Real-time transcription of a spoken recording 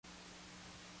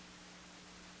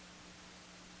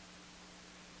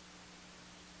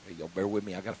bear with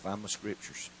me. I got to find my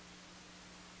scriptures.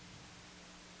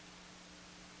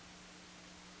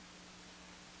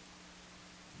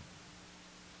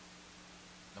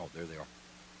 Oh, there they are.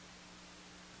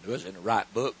 It was in the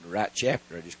right book, the right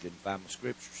chapter. I just couldn't find my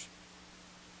scriptures.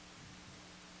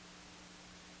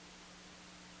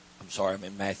 I'm sorry, I'm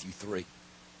in Matthew 3.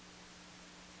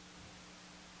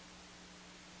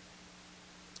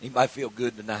 Anybody feel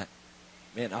good tonight?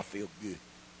 Man, I feel good.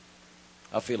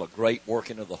 I feel a great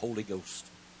working of the Holy Ghost.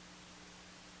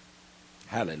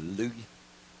 Hallelujah.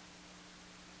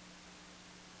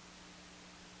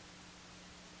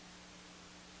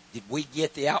 Did we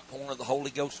get the outpouring of the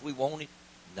Holy Ghost we wanted?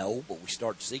 No, but we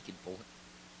started seeking for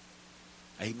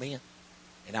it. Amen.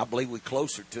 And I believe we're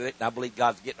closer to it, and I believe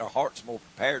God's getting our hearts more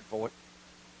prepared for it.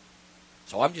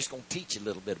 So I'm just going to teach you a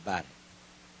little bit about it.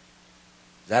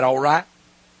 Is that all right?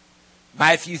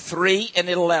 Matthew 3 and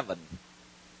 11.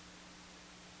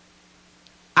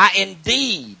 I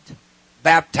indeed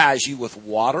baptize you with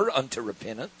water unto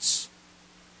repentance,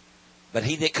 but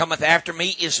he that cometh after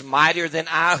me is mightier than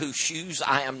I, whose shoes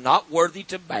I am not worthy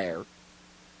to bear.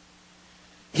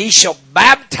 He shall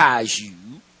baptize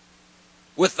you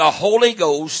with the Holy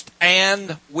Ghost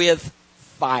and with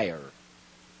fire,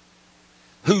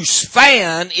 whose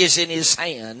fan is in his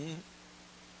hand,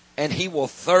 and he will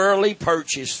thoroughly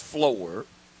purge his floor,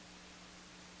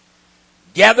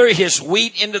 gather his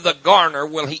wheat into the garner,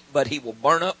 but he will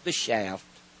burn up the shaft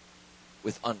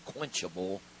with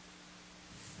unquenchable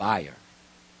fire.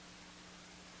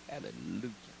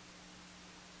 Hallelujah.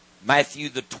 Matthew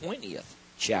the 20th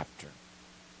chapter.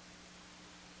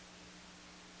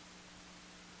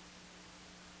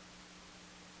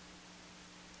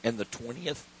 And the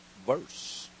 20th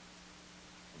verse.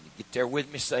 When you get there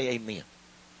with me, say amen.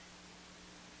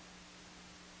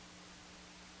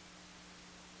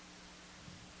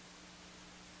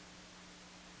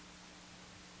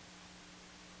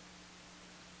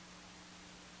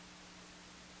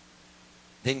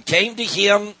 Then came to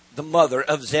him the mother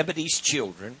of Zebedee's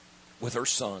children with her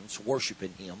sons,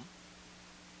 worshiping him,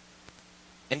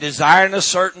 and desiring a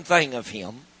certain thing of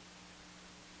him.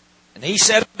 And he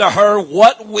said unto her,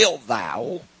 What wilt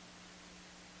thou?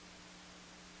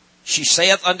 She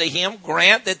saith unto him,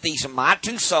 Grant that these my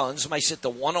two sons may sit the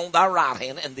one on thy right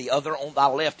hand and the other on thy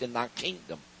left in thy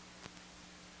kingdom.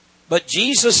 But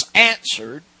Jesus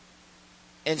answered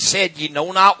and said, Ye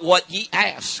know not what ye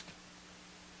ask.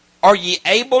 Are ye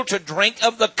able to drink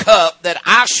of the cup that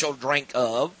I shall drink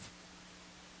of,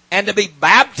 and to be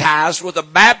baptized with the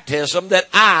baptism that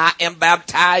I am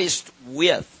baptized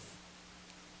with?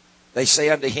 They say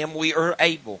unto him, We are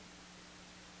able.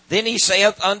 Then he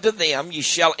saith unto them, You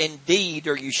shall indeed,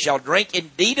 or you shall drink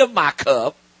indeed of my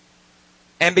cup,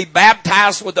 and be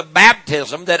baptized with the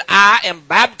baptism that I am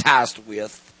baptized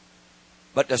with.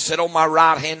 But to sit on my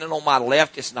right hand and on my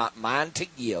left is not mine to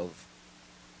give,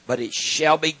 but it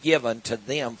shall be given to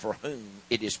them for whom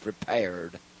it is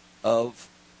prepared of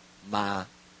my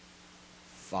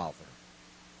Father.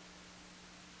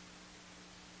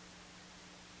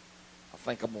 I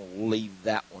think I'm going to leave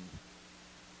that one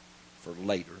for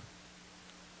later.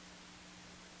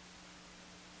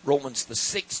 Romans the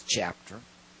 6th chapter.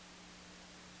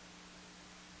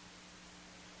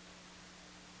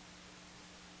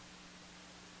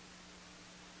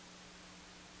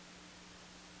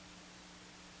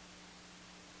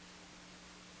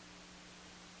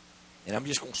 And I'm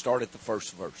just going to start at the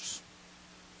first verse.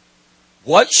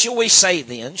 What shall we say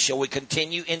then? Shall we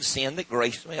continue in sin that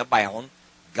grace may abound?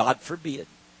 God forbid.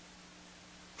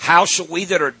 How shall we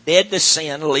that are dead to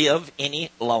sin live any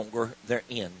longer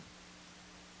therein?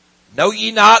 Know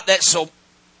ye not that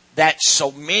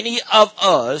so many of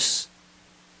us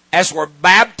as were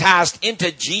baptized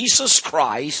into Jesus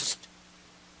Christ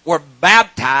were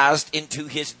baptized into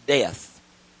his death?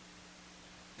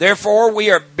 Therefore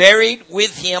we are buried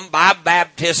with him by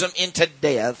baptism into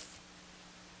death,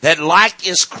 that like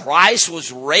as Christ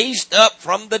was raised up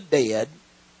from the dead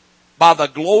by the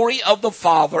glory of the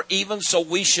Father, even so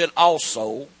we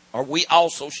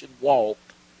also should walk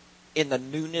in the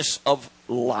newness of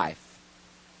life.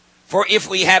 For if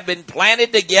we have been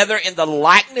planted together in the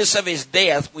likeness of his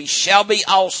death, we shall be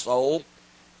also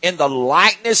in the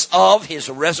likeness of his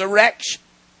resurrection.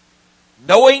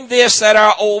 Knowing this, that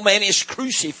our old man is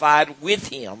crucified with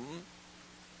him,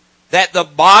 that the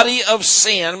body of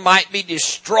sin might be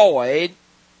destroyed,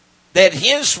 that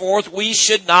henceforth we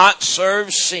should not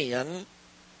serve sin.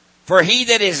 For he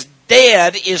that is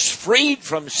dead is freed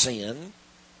from sin.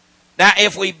 Now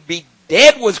if we be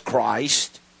dead with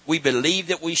Christ, we believe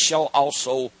that we shall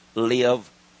also live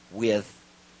with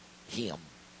him.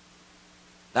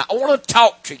 Now I want to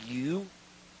talk to you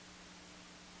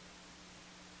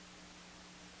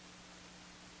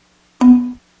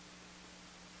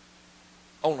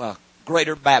on a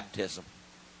greater baptism.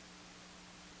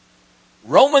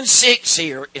 Romans 6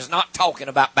 here is not talking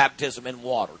about baptism in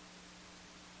water.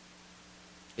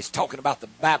 It's talking about the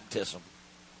baptism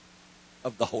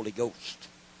of the Holy Ghost.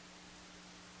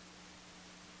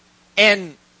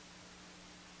 And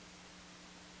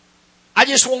I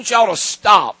just want y'all to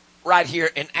stop right here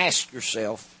and ask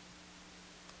yourself,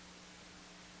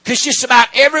 because just about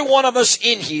every one of us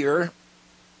in here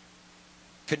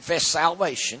confess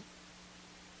salvation.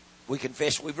 We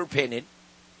confess we've repented.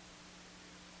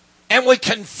 And we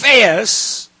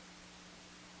confess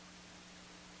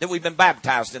that we've been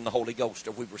baptized in the Holy Ghost,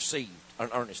 or we've received an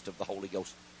earnest of the Holy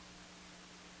Ghost.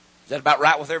 Is that about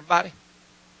right with everybody?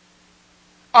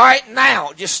 All right,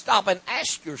 now, just stop and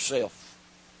ask yourself,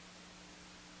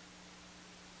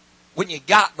 when you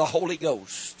got the Holy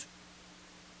Ghost,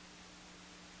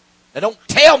 now don't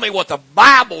tell me what the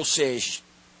Bible says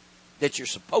that you're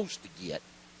supposed to get.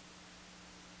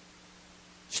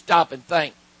 Stop and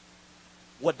think,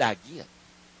 what did I get?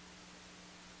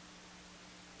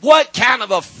 What kind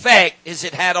of effect has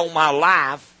it had on my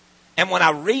life? And when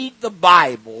I read the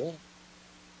Bible,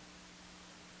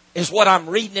 is what I'm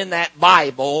reading in that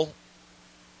Bible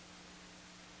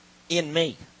in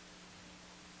me?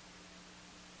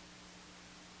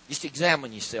 Just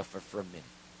examine yourself for a minute.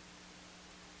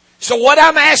 So what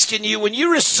I'm asking you, when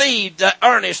you received the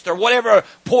earnest or whatever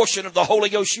portion of the Holy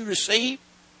Ghost you received,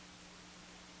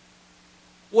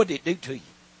 what did it do to you?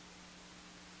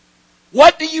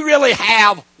 What do you really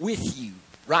have with you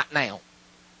right now?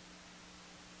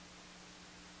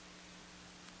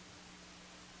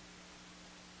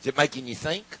 Is it making you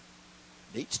think?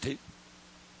 Needs to.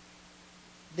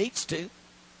 Needs to.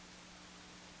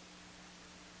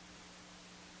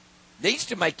 Needs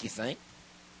to make you think.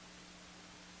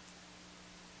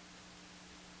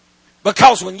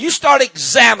 Because when you start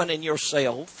examining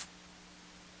yourself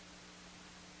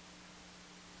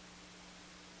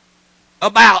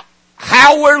about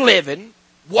how we're living,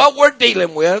 what we're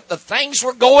dealing with, the things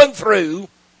we're going through,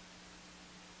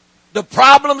 the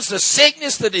problems, the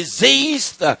sickness, the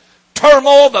disease, the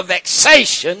turmoil, the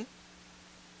vexation,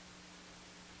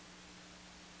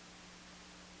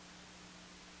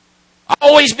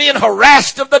 always being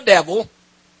harassed of the devil,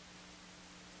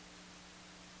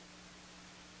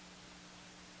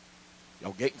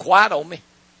 y'all getting quiet on me.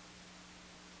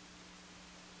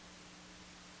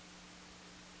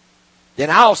 Then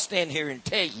I'll stand here and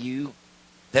tell you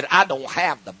that I don't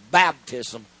have the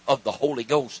baptism of the Holy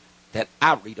Ghost that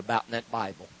I read about in that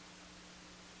Bible.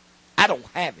 I don't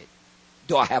have it.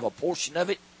 Do I have a portion of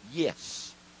it?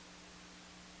 Yes.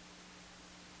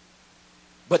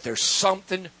 But there's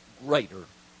something greater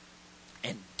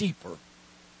and deeper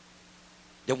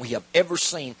than we have ever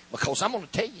seen. Because I'm going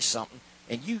to tell you something,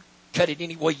 and you cut it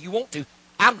any way you want to.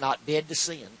 I'm not dead to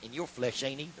sin, and your flesh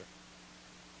ain't either.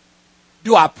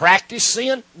 Do I practice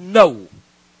sin? No.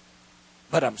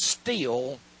 But I'm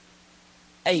still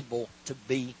able to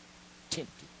be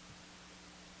tempted.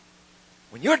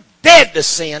 When you're dead to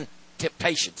sin,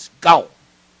 temptation's gone.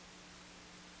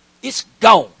 It's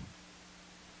gone.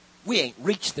 We ain't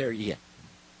reached there yet.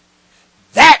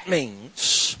 That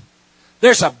means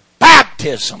there's a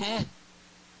baptism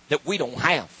that we don't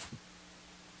have.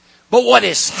 But what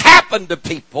has happened to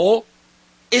people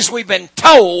is we've been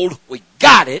told we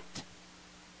got it,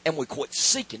 and we quit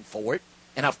seeking for it.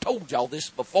 And I've told y'all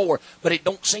this before, but it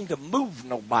don't seem to move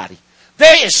nobody.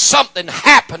 There is something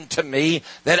happened to me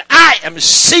that I am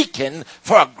seeking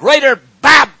for a greater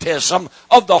baptism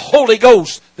of the Holy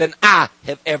Ghost than I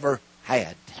have ever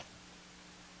had.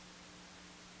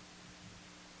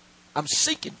 I'm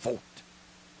seeking for it.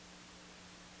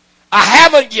 I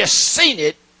haven't just seen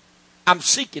it, I'm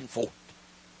seeking for it.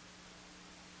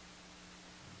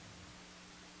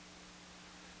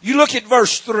 You look at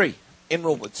verse 3 in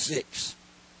Romans 6.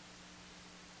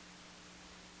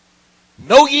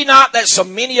 Know ye not that so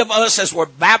many of us as were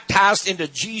baptized into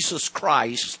Jesus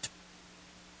Christ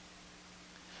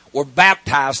were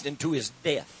baptized into his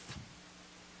death?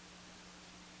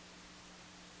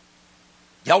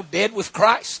 Y'all dead with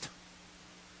Christ?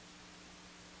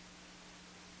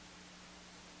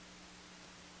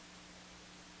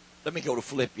 Let me go to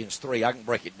Philippians 3. I can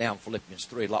break it down, Philippians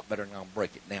 3, a lot better than I'll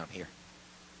break it down here.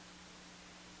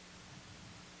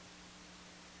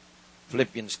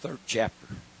 Philippians 3rd chapter.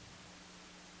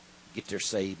 Get there,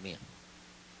 say amen.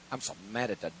 I'm so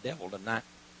mad at the devil tonight.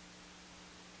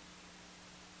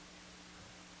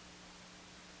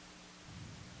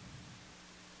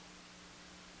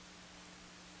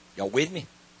 Y'all with me?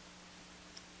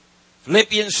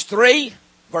 Philippians 3,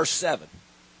 verse 7.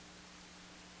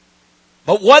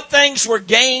 But what things were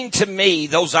gained to me,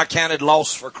 those I counted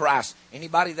loss for Christ.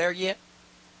 Anybody there yet?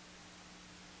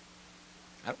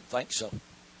 I don't think so.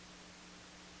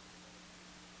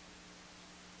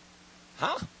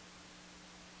 Huh?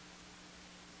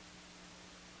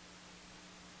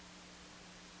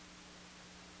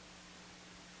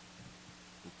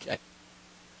 Okay.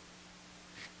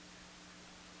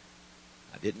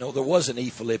 I didn't know there was an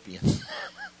E Philippians.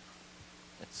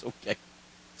 That's okay.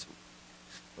 That's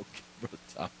okay, Brother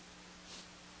Tom.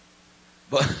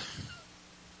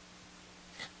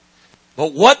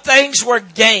 But what things were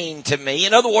gained to me?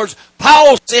 In other words,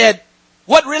 Paul said,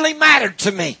 what really mattered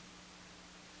to me?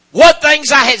 What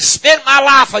things I had spent my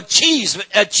life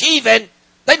achieving,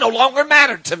 they no longer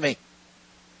mattered to me.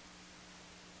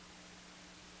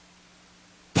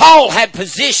 Paul had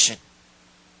position.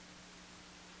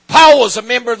 Paul was a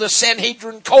member of the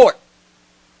Sanhedrin court.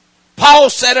 Paul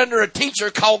sat under a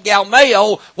teacher called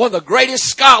Gamaliel, one of the greatest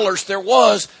scholars there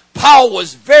was. Paul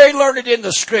was very learned in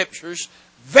the Scriptures,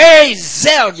 very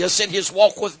zealous in his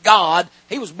walk with God.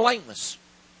 He was blameless.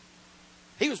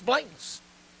 He was blameless.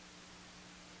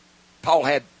 Paul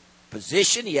had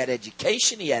position, he had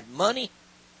education, he had money.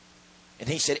 And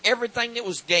he said, everything that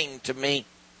was gained to me,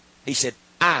 he said,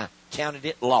 I counted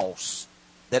it loss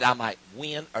that I might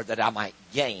win or that I might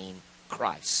gain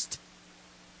Christ.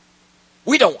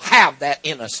 We don't have that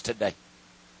in us today.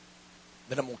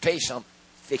 But I'm going to tell you something.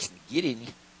 It's fixing to get in you.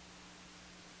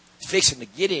 It's fixing to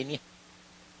get in you.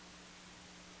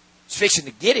 It's fixing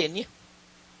to get in you.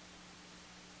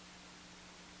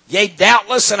 Yea,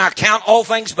 doubtless, and I count all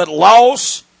things but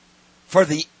loss for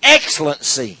the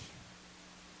excellency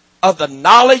of the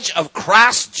knowledge of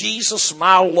Christ Jesus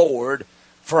my Lord,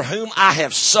 for whom I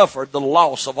have suffered the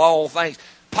loss of all things.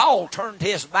 Paul turned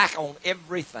his back on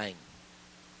everything.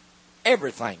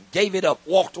 Everything. Gave it up.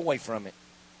 Walked away from it.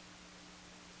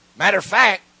 Matter of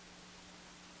fact,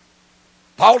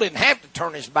 Paul didn't have to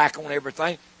turn his back on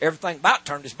everything. Everything about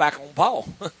turned his back on Paul.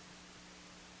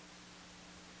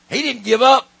 He didn't give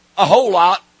up a whole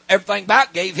lot. Everything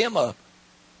about gave him up.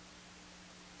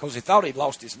 Because he thought he'd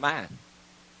lost his mind.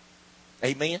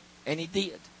 Amen? And he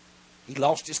did. He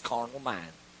lost his carnal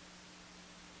mind.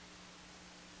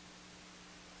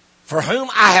 For whom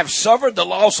I have suffered the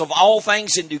loss of all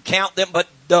things, and do count them but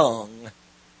dung,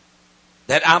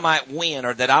 that I might win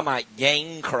or that I might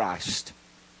gain Christ.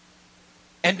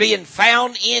 And being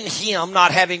found in him,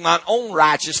 not having mine own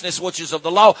righteousness, which is of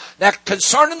the law. Now,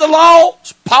 concerning the law,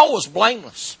 Paul was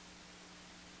blameless.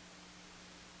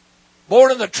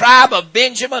 Born in the tribe of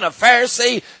Benjamin, a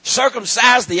Pharisee,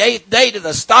 circumcised the 8th day to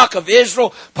the stock of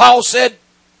Israel. Paul said,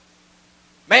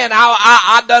 man,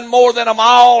 I done more than them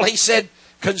all. He said,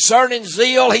 concerning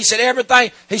zeal, he said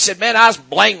everything. He said, man, I was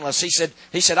blameless. He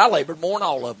said, I labored more than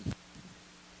all of them.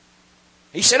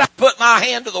 He said, I put my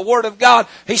hand to the Word of God.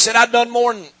 He said, I've done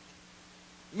more than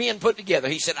men put together.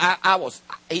 He said, I was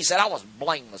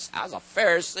blameless. I was a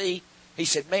Pharisee. He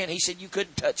said, man, you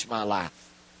couldn't touch my life.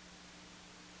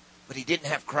 But he didn't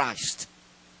have Christ.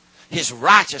 His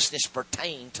righteousness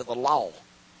pertained to the law.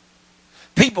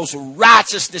 People's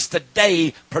righteousness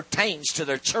today pertains to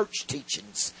their church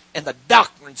teachings and the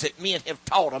doctrines that men have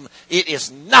taught them. It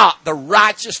is not the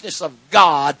righteousness of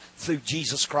God through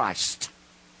Jesus Christ.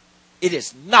 It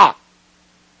is not.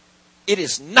 It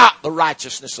is not the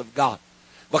righteousness of God.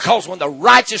 Because when the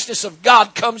righteousness of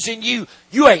God comes in you,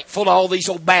 you ain't full of all these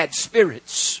old bad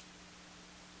spirits.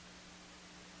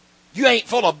 You ain't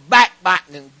full of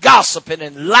backbiting and gossiping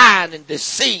and lying and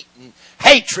deceit and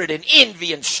hatred and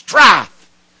envy and strife,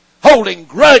 holding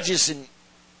grudges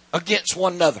against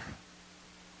one another.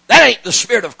 That ain't the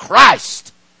Spirit of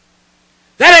Christ.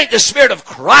 That ain't the Spirit of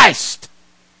Christ.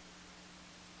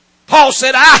 Paul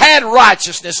said, I had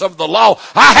righteousness of the law.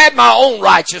 I had my own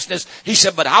righteousness. He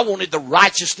said, but I wanted the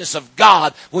righteousness of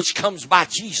God, which comes by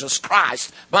Jesus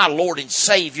Christ, my Lord and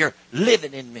Savior,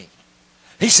 living in me.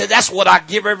 He said, that's what I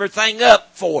give everything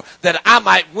up for, that I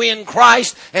might win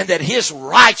Christ and that His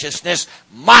righteousness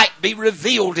might be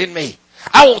revealed in me.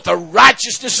 I want the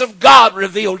righteousness of God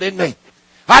revealed in me.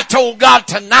 I told God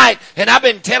tonight, and I've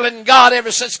been telling God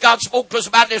ever since God spoke to us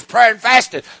about this prayer and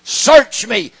fasting, search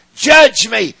me, judge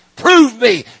me, prove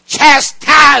me,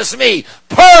 chastise me,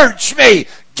 purge me,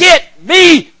 get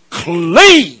me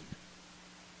clean.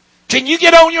 Can you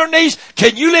get on your knees?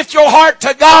 Can you lift your heart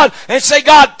to God and say,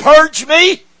 God, purge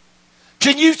me?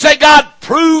 Can you say, God,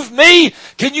 prove me?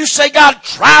 Can you say, God,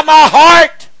 try my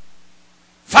heart?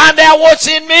 Find out what's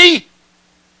in me?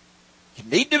 You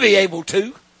need to be able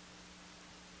to.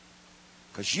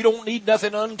 Because you don't need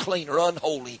nothing unclean or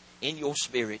unholy in your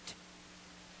spirit.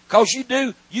 Because you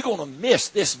do, you're going to miss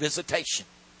this visitation.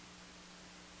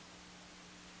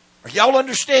 Are y'all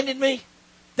understanding me?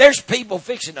 There's people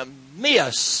fixing to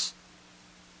miss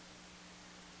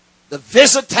the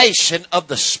visitation of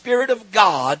the Spirit of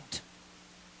God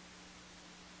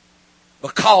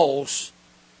because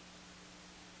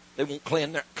they won't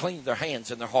clean their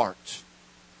hands and their hearts.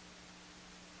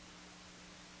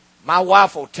 My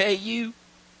wife will tell you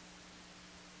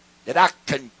that I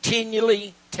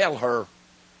continually tell her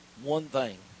one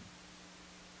thing,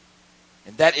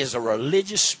 and that is a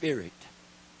religious spirit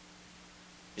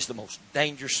is the most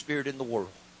dangerous spirit in the world.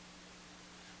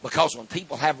 Because when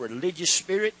people have religious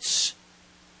spirits,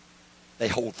 they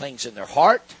hold things in their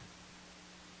heart.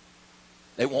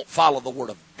 They won't follow the Word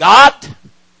of God.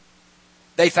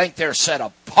 They think they're set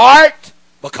apart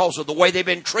because of the way they've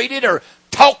been treated or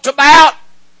talked about.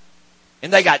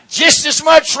 And they got just as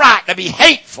much right to be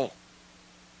hateful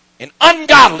and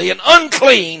ungodly and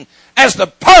unclean as the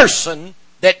person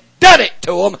that done it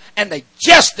to them, and they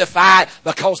justify it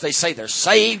because they say they're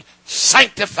saved,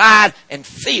 sanctified, and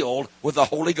filled with the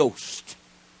Holy Ghost.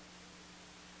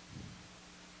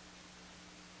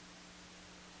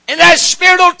 And that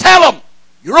Spirit will tell them,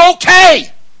 you're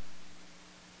okay.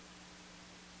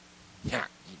 Yeah,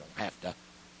 you don't have to.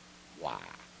 Why?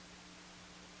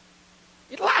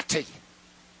 It'll lie to you.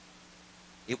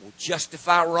 It will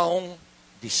justify wrong,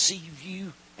 deceive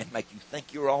you, and make you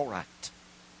think you're all right.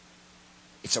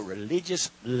 It's a religious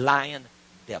lying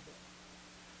devil.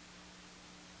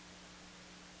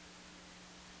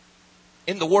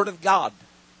 In the Word of God,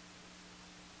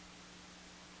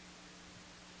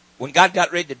 when God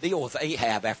got ready to deal with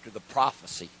Ahab after the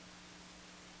prophecy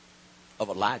of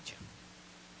Elijah,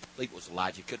 I believe it was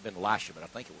Elijah, it could have been Elisha, but I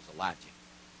think it was Elijah.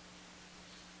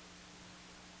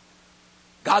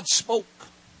 God spoke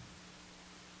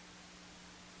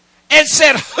and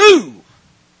said, who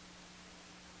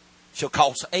shall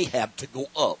cause Ahab to go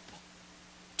up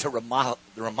to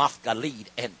Ramoth Gilead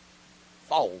and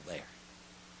fall there?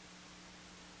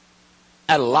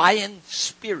 A lying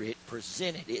spirit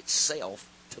presented itself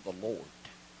to the Lord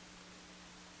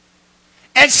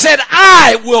and said,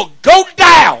 I will go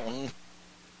down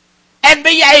and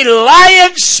be a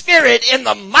lying spirit in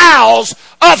the mouths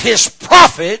of his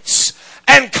prophets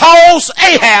and cause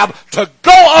Ahab to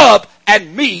go up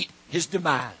and meet his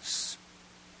demise.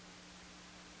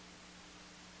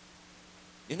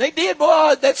 And they did,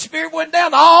 boy. That spirit went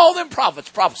down. All them prophets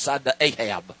prophesied to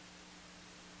Ahab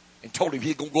and told him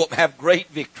he's going to go up and have great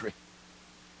victory.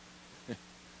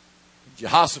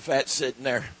 Jehoshaphat sitting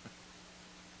there.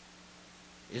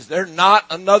 Is there not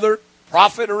another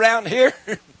prophet around here?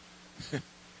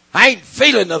 I ain't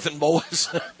feeling nothing, boys.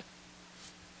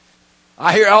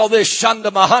 I hear all this shunda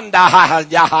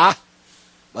mahanda,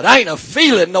 but I ain't a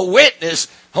feeling no witness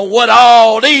on what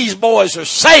all these boys are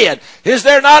saying. Is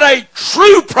there not a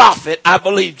true prophet? I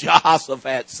believe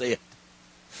Jehoshaphat said.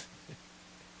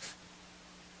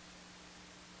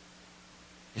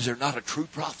 Is there not a true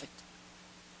prophet?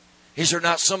 Is there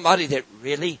not somebody that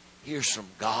really hears from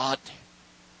God?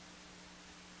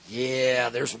 Yeah,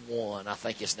 there's one. I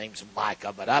think his name's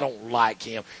Micah, but I don't like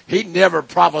him. He never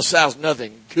prophesies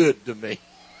nothing good to me.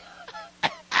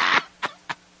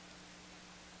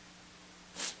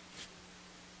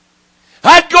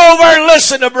 I'd go over and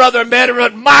listen to Brother Medder,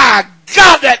 and my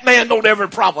God, that man don't ever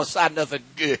prophesy nothing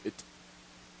good.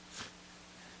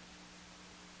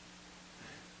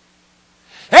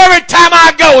 Every time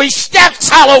I go, he steps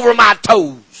all over my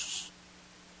toes.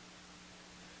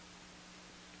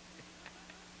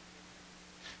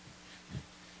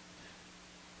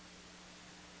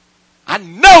 I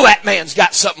know that man's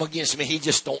got something against me. He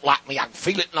just don't like me. I can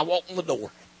feel it when I walk in the door.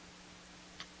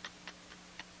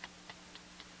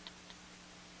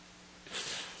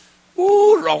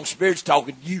 Ooh, the wrong spirit's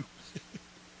talking to you.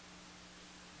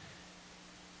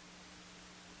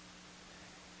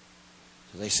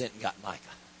 So they sent and got Micah.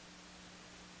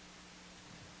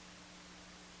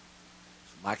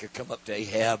 So Micah come up to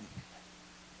Ahab.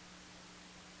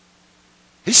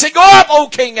 He said, go up, O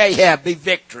King Ahab, be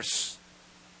victorious.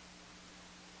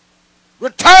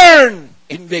 Return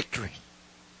in victory.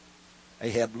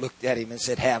 Ahab looked at him and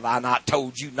said, have I not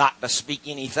told you not to speak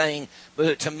anything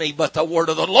to me but the word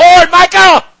of the Lord,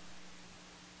 Micah?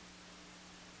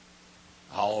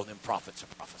 All them prophets are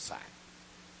prophesying.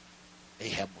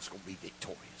 Ahab was going to be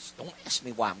victorious. Don't ask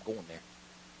me why I'm going there.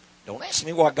 Don't ask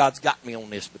me why God's got me on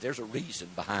this, but there's a reason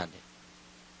behind it.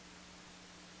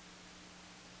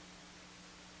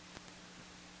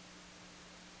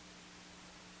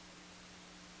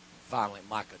 Finally,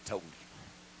 Micah told him,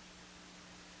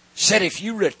 said, if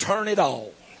you return it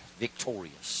all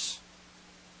victorious,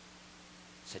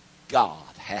 said,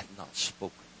 God hath not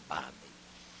spoken by me.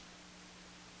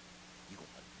 You're going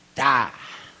to die.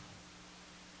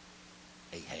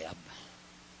 Ahab.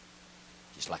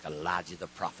 Just like Elijah the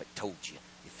prophet told you,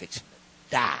 you're fixing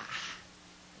to die.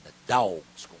 And the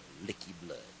dog's going to lick your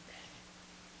blood.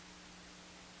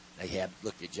 Ahab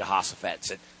looked at Jehoshaphat and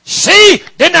said, see,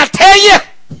 didn't I tell you?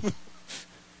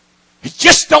 He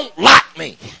just don't like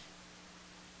me.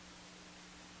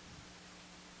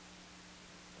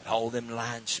 But all them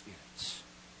lying spirits.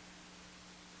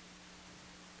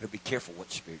 Better be careful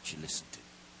what spirits you listen to.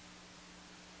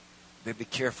 Better be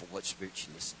careful what spirits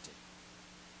you listen to.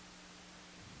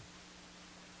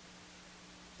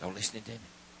 Y'all listening to me?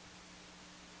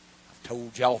 I've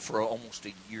told y'all for almost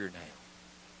a year now.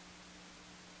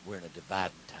 We're in a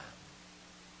dividing time.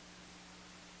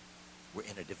 We're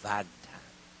in a dividing time.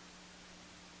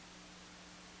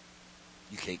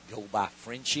 You can't go by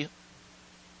friendship.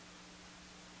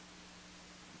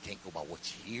 You can't go by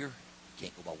what you hear. You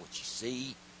can't go by what you see.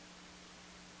 You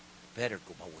better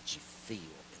go by what you feel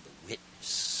in the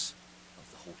witness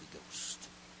of the Holy Ghost.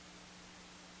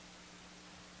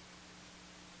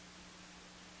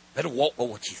 Better walk by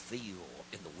what you feel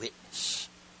in the witness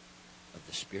of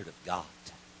the Spirit of God.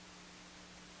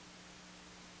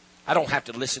 I don't have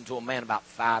to listen to a man about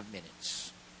 5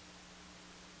 minutes.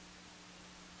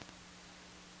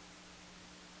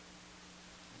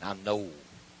 And I know whether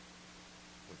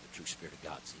the true Spirit of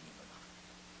God's in him or not.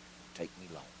 It'll take me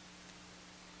long.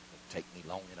 It'll take me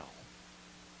long at all.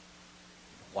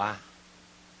 You know why?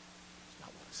 It's not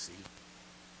what I see.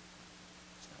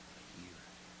 It's not what I hear.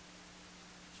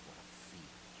 It's what I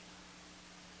feel.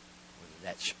 Whether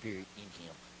that Spirit in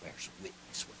him bears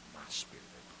witness with my spirit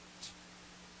or not.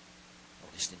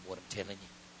 Listen to what I'm telling you.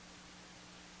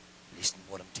 Listen to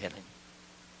what I'm telling you.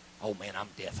 Oh man, I'm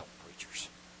death on preachers.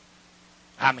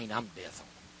 I mean, I'm death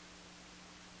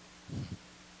on them.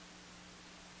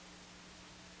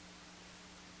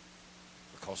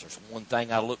 Because there's one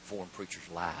thing I look for in preachers'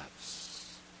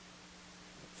 lives.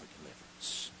 I look for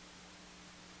deliverance.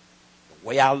 The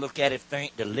way I look at it, if there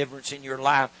ain't deliverance in your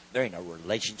life, there ain't a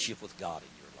relationship with God in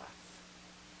your life.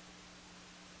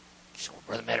 So,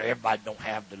 Brother Matter, everybody don't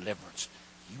have deliverance.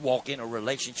 You walk in a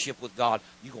relationship with God,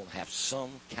 you're going to have some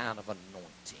kind of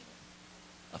anointing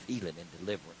of healing and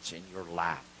deliverance in your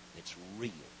life that's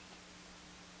real.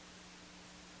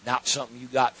 Not something you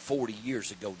got 40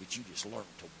 years ago that you just learned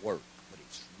to work, but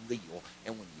it's real.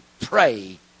 And when you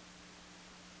pray,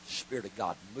 the Spirit of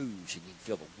God moves and you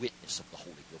feel the witness of the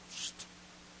Holy Ghost.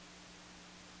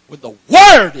 When the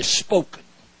Word is spoken,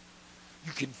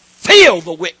 you can feel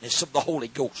the witness of the Holy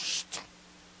Ghost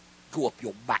go up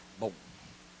your backbone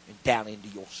and down into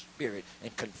your spirit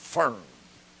and confirm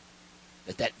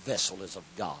that that vessel is of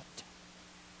God.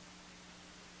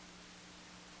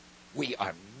 We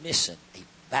are missing a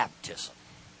baptism.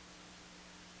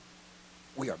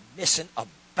 We are missing a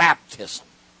baptism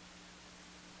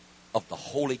of the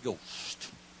Holy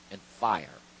Ghost and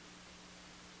fire.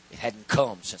 It hadn't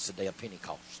come since the day of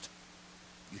Pentecost.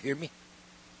 You hear me?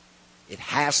 It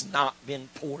has not been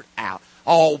poured out.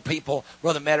 All people,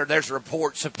 Brother Matter, there's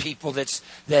reports of people that's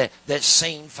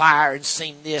seen fire and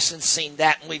seen this and seen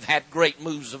that, and we've had great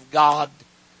moves of God.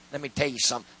 Let me tell you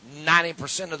something.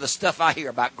 90% of the stuff I hear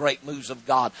about great moves of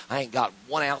God, I ain't got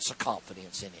 1 ounce of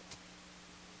confidence in it.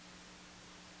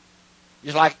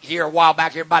 Just like here a while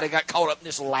back, everybody got caught up in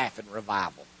this laughing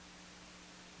revival.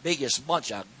 Biggest bunch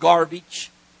of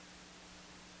garbage.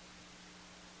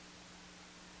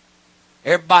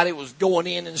 Everybody was going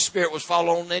in and the Spirit was falling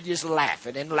on them, just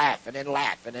laughing and laughing and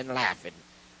laughing and laughing.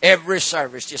 Every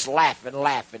service just laughing,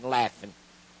 laughing, laughing.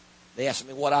 They asked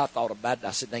me what I thought about it. I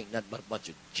said, it ain't nothing but a bunch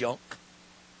of junk.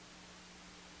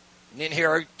 And then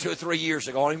here 2 or 3 years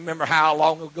ago, I don't even remember how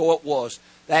long ago it was,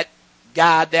 that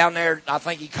guy down there, I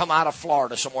think he come out of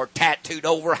Florida somewhere, tattooed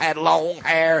over, had long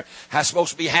hair, was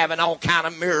supposed to be having all kind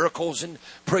of miracles and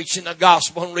preaching the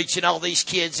gospel and reaching all these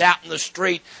kids out in the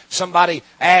street. Somebody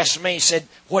asked me, said,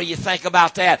 what do you think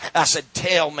about that? I said,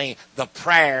 tell me the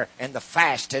prayer and the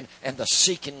fasting and the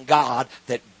seeking God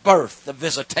that birthed the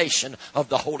visitation of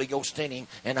the Holy Ghost in him.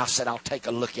 And I said, I'll take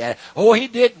a look at it. Oh, he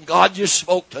didn't. God just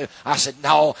spoke to him. I said,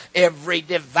 no, every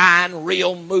divine,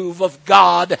 real move of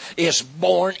God is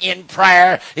born in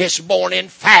prayer. It's born in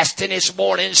fasting. It's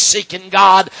born in seeking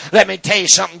God. Let me tell you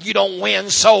something. You don't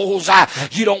win souls.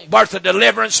 You don't birth a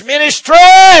deliverance ministry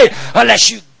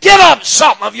unless you give up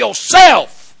something of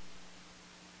yourself.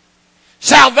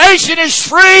 Salvation is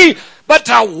free, but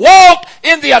to walk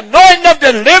in the anointing of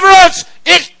deliverance,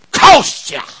 it costs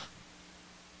you. That's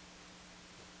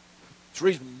the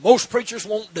reason most preachers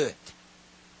won't do it.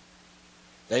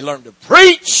 They learn to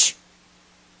preach.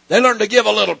 They learn to give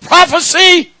a little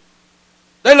prophecy.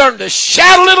 They learn to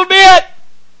shout a little bit.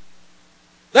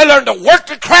 They learn to work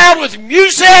the crowd with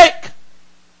music.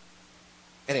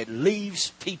 And it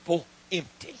leaves people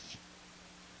empty,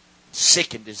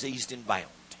 sick and diseased and bound.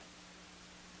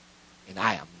 And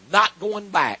I am not going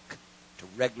back to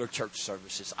regular church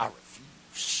services. I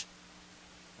refuse.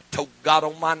 I told God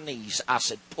on my knees, I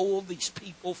said, pull these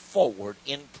people forward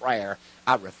in prayer.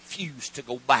 I refuse to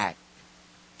go back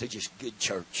to just good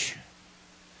church.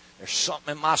 There's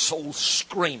something in my soul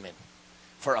screaming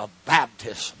for a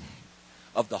baptism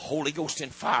of the Holy Ghost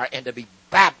and fire, and to be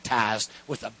baptized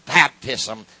with the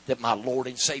baptism that my Lord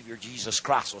and Savior Jesus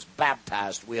Christ was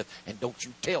baptized with. And don't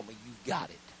you tell me you've got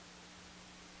it.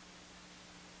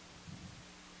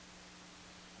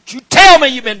 Don't you tell me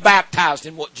you've been baptized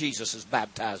in what Jesus is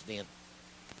baptized in.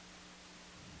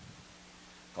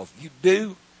 Because if you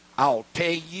do, I'll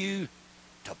tell you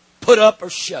to put up or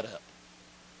shut up.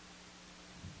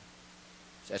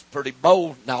 That's pretty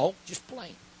bold. No, just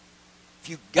plain. If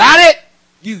you got it,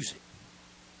 use it.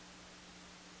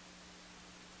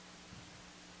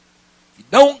 If you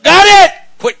don't got it,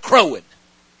 quit crowing.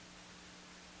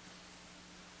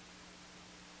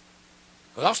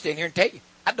 Because I'll stand here and tell you,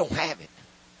 I don't have it.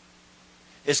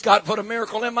 Has God put a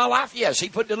miracle in my life? Yes. He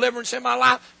put deliverance in my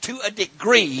life to a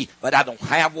degree, but I don't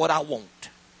have what I want.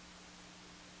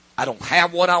 I don't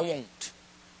have what I want.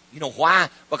 You know why?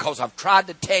 Because I've tried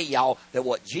to tell y'all that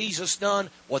what Jesus done,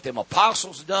 what them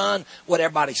apostles done, what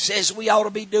everybody says we ought to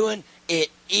be doing, it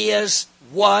is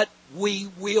what we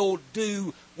will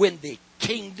do when the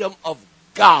kingdom of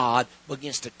God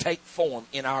begins to take form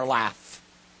in our life.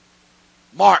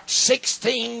 Mark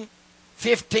 16,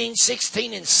 15,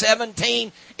 16, and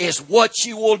 17 is what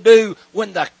you will do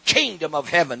when the kingdom of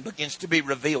heaven begins to be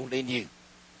revealed in you.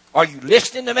 Are you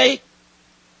listening to me?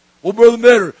 Well, Brother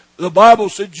Metter, the Bible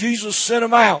said Jesus sent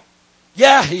them out.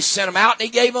 Yeah, He sent them out and He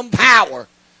gave them power.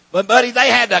 But, buddy, they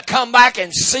had to come back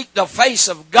and seek the face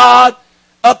of God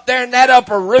up there in that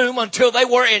upper room until they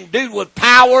were endued with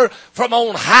power from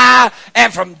on high.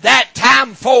 And from that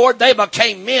time forward, they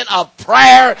became men of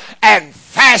prayer and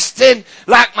fasting,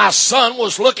 like my son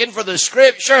was looking for the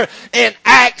scripture in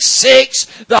Acts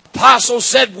 6. The apostle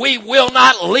said, we will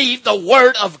not leave the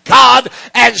word of God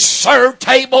and serve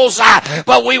tables,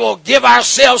 but we will give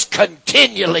ourselves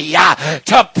continually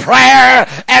to prayer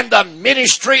and the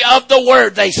ministry of the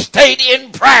word. They stayed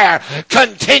in prayer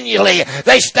continually.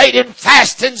 They stayed in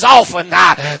fastings often.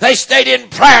 They stayed in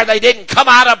prayer. They didn't come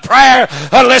out of prayer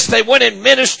unless they went and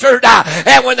ministered.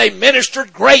 And when they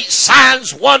ministered, great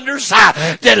signs, wonders,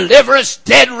 deliverance,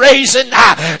 dead raising,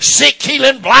 sick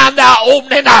healing, blind eye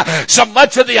opening, so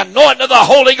much of the anointing of the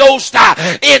Holy Ghost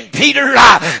in Peter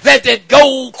that they'd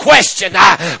go question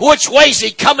which way's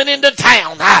he coming into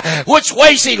town, which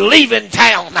way's he leaving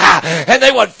town, and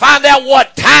they would find out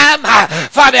what time,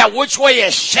 find out which way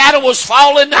his shadow was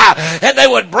falling, and they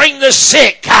would bring the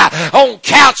sick on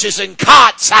couches and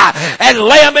cots and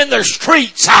lay them in the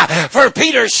streets for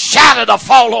Peter's shadow to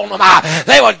fall on them.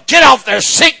 They would get off their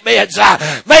sick beds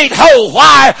made whole.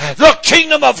 Why? The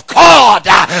kingdom of God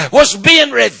was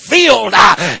being revealed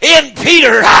in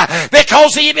Peter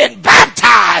because he had been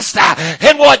baptized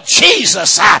in what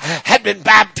Jesus had been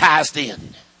baptized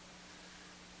in.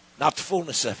 Not the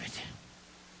fullness of it.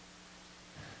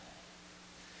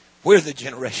 We're the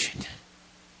generation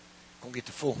going to get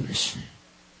the fullness,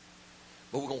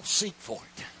 but we're going to seek for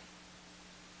it.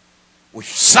 We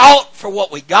sought for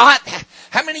what we got.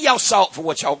 How many of y'all sought for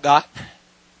what y'all got?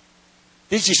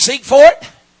 Did you seek for it?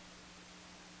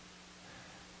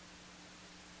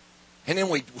 And then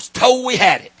we was told we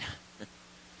had it.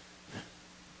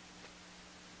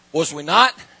 Was we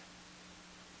not?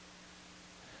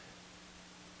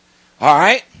 All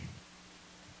right.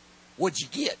 What'd you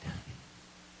get?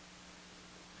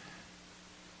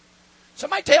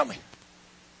 Somebody tell me.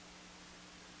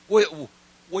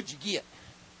 What'd you get?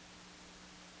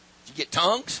 Did you get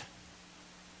tongues?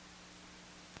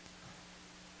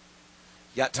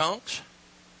 You got tongues?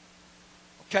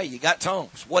 Okay, you got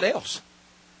tongues. What else?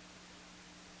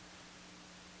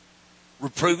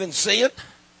 Reproving sin?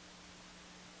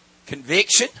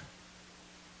 Conviction?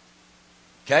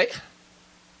 Okay?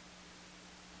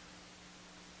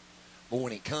 But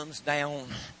when it comes down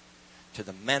to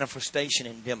the manifestation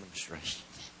and demonstration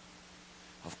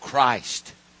of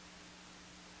Christ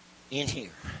in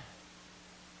here,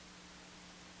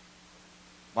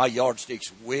 my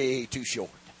yardstick's way too short.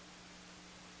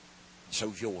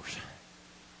 So's yours.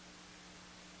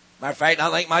 Matter of fact,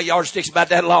 I think my yardstick's about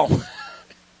that long.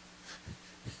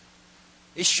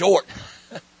 It's short.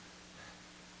 And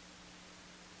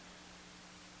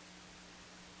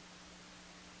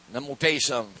I'm going to tell you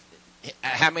something.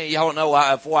 How many of y'all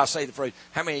know, before I say the phrase,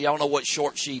 how many of y'all know what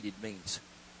short-sheeted means?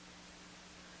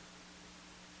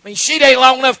 I mean, sheet ain't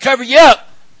long enough to cover you up.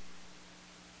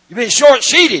 You've been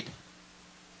short-sheeted.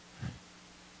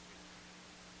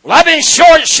 Well, I've been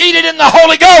short-sheeted in the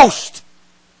Holy Ghost,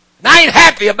 and I ain't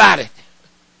happy about it.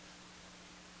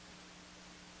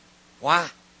 Why?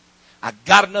 I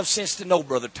got enough sense to know,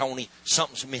 Brother Tony,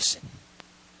 something's missing.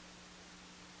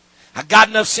 I got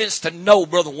enough sense to know,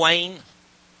 Brother Wayne,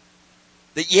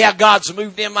 that yeah, God's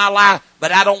moved in my life,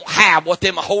 but I don't have what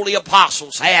them holy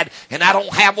apostles had, and I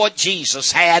don't have what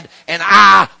Jesus had, and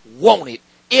I want it.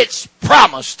 It's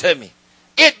promised to me.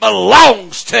 It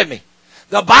belongs to me.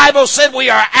 The Bible said we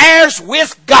are heirs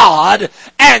with God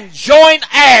and joint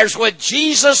heirs with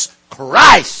Jesus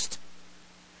Christ.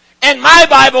 And my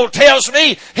Bible tells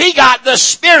me He got the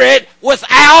Spirit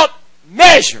without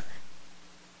measure.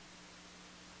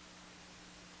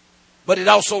 But it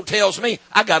also tells me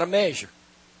I got a measure.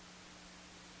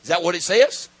 Is that what it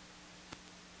says?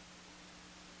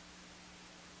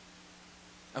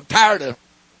 I'm tired of,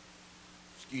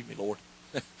 excuse me, Lord.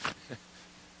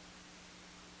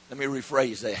 Let me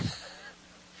rephrase that.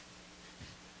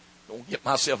 Don't get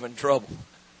myself in trouble.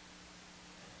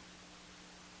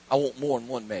 I want more than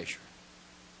one measure.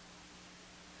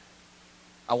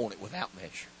 I want it without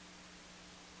measure.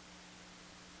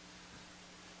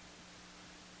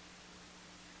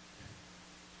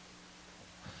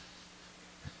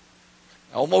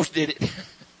 I almost did it. But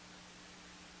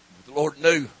the Lord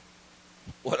knew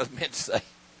what I meant to say.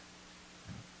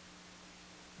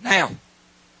 Now,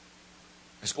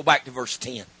 let's go back to verse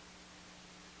 10.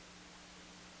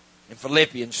 In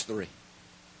Philippians 3.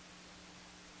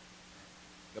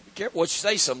 But be careful what you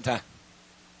say sometime.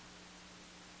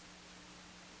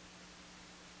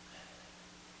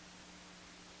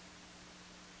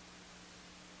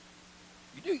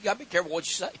 You got to be careful what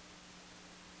you say.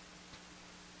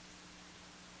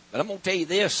 But I'm going to tell you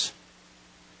this.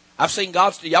 I've seen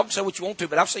God, y'all can say what you want to,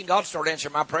 but I've seen God start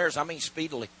answering my prayers, I mean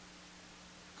speedily.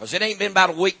 Because it ain't been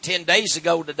about a week, 10 days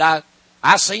ago that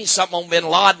I seen something on Bin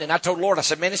Laden, and I told the Lord, I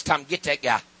said, man, it's time to get that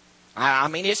guy. I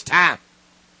mean, it's time.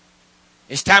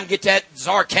 It's time to get that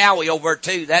Zarqawi over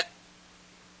too, that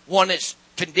one that's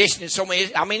conditioning so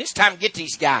many. I mean, it's time to get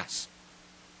these guys.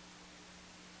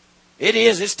 It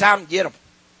is. It's time to get them.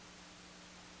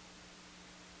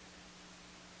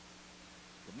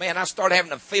 But man, I started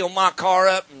having to fill my car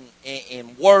up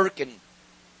and work, and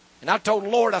I told the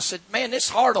Lord, I said, man, it's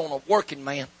hard on a working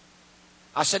man.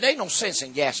 I said, there ain't no sense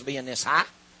in gas being this high.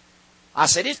 I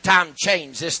said, it's time to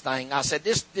change this thing. I said,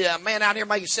 this man out here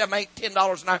making $7, $8,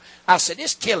 $10 an hour. I said,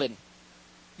 it's killing.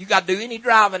 You got to do any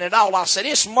driving at all. I said,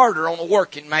 it's murder on a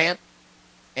working man.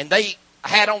 And they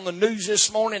had on the news this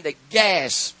morning that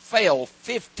gas fell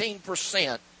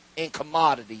 15% in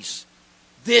commodities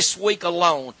this week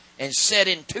alone, and said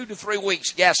in 2 to 3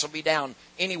 weeks gas will be down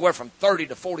anywhere from 30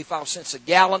 to 45 cents a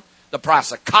gallon. The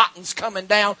price of cotton's coming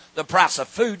down. The price of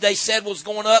food they said was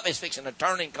going up. It's fixing to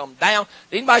turn and come down.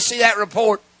 Did anybody see that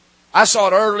report? I saw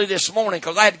it early this morning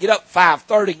because I had to get up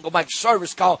 5:30 and go make a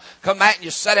service call, come back and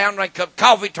just sit down and drink a cup of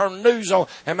coffee, turn the news on,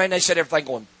 and man, they said everything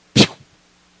going pew.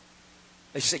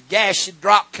 They said gas should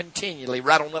drop continually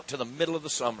right on up to the middle of the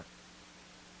summer.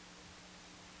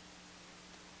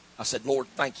 I said, Lord,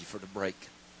 thank you for the break.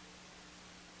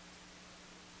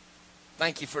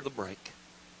 Thank you for the break.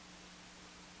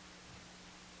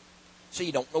 See,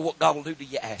 you don't know what God will do till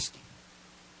you ask Him.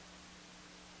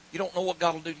 You don't know what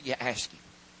God will do till you ask Him.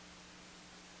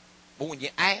 But when you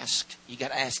ask, you got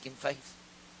to ask in faith.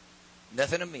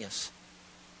 Nothing amiss.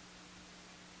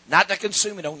 Not to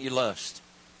consume it on your lust.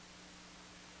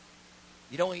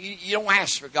 You don't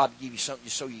ask for God to give you something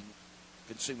just so you can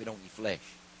consume it on your flesh.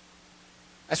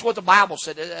 That's what the Bible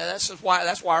said. That's why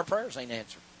our prayers ain't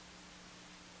answered.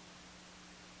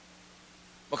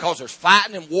 Because there's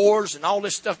fighting and wars and all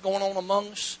this stuff going on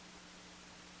among us.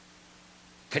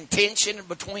 Contention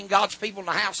between God's people in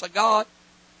the house of God.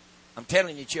 I'm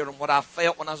telling you, children, what I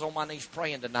felt when I was on my knees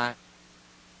praying tonight.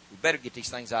 We better get these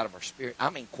things out of our spirit. I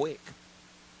mean quick.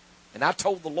 And I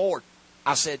told the Lord,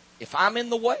 I said, if I'm in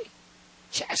the way,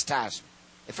 chastise me.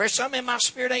 If there's something in my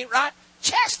spirit ain't right,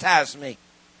 chastise me.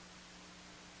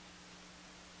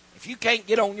 If you can't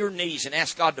get on your knees and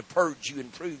ask God to purge you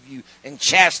and prove you and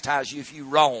chastise you if you're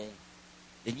wrong,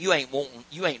 then you ain't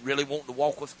really wanting to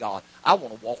walk with God. I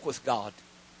want to walk with God.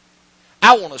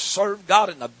 I want to serve God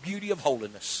in the beauty of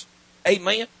holiness.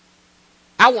 Amen.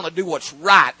 I want to do what's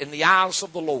right in the eyes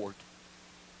of the Lord.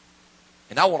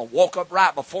 And I want to walk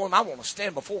upright before Him. I want to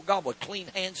stand before God with clean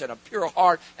hands and a pure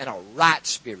heart and a right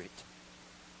spirit.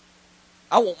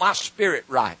 I want my spirit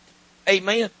right.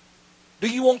 Amen. Do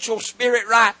you want your spirit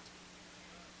right?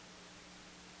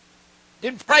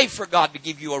 Then pray for God to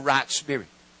give you a right spirit.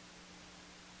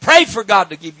 Pray for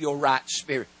God to give you a right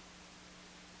spirit.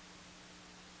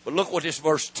 But look what this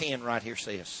verse 10 right here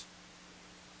says.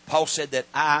 Paul said that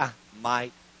I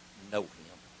might know Him.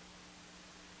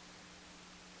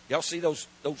 Y'all see those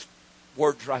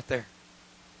words right there?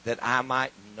 That I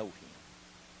might know Him.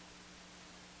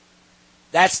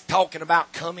 That's talking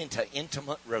about coming to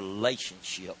intimate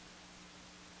relationship,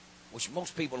 which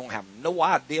most people don't have no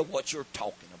idea what you're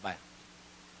talking about.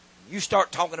 You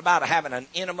start talking about having an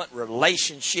intimate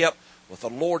relationship with the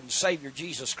Lord and Savior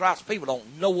Jesus Christ, people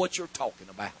don't know what you're talking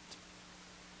about.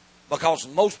 Because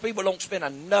most people don't spend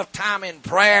enough time in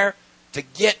prayer to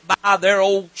get by their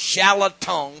old shallow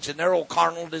tongues and their old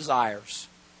carnal desires.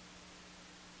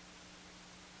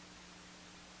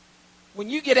 When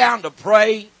you get down to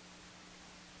pray,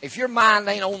 if your mind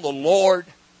ain't on the Lord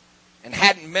and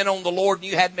hadn't been on the Lord and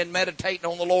you hadn't been meditating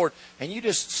on the Lord and you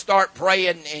just start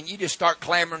praying and you just start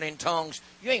clamoring in tongues,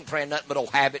 you ain't praying nothing but old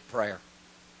habit prayer.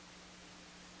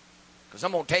 Because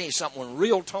I'm going to tell you something, when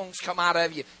real tongues come out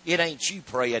of you, it ain't you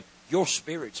praying, your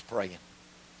spirit's praying.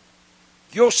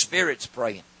 Your spirit's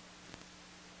praying.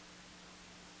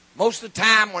 Most of the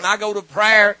time when I go to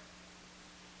prayer,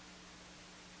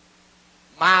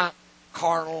 my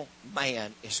carnal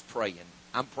man is praying.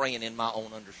 I'm praying in my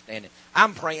own understanding.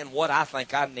 I'm praying what I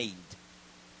think I need.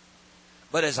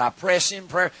 But as I press in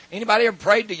prayer, anybody ever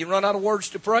prayed till you run out of words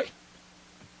to pray?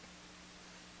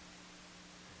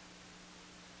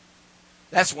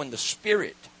 That's when the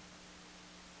Spirit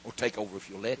will take over if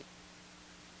you'll let it.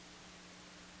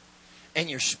 And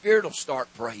your spirit will start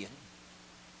praying.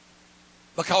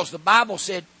 Because the Bible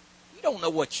said, you don't know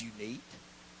what you need.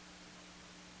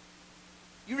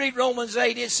 You read Romans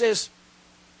 8, it says,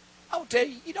 I'll tell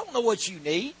you, you don't know what you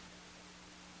need.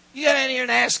 You get in here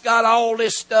and ask God all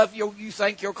this stuff you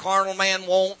think your carnal man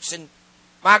wants, and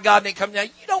my God didn't come down.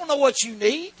 You don't know what you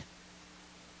need.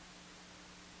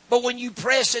 But when you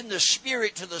press in the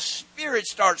Spirit, till the Spirit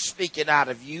starts speaking out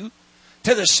of you,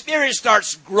 till the Spirit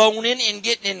starts groaning and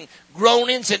getting in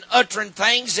groanings and uttering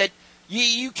things that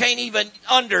you can't even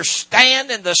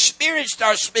understand, and the Spirit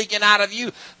starts speaking out of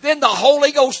you, then the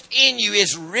Holy Ghost in you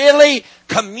is really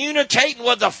communicating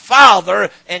with the Father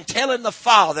and telling the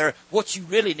Father what you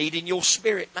really need in your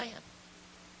spirit, man.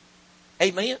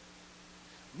 Amen?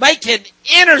 Making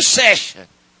intercession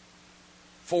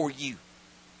for you.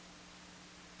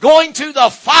 Going to the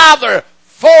Father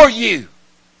for you.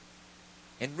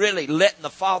 And really letting the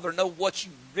Father know what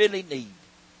you really need.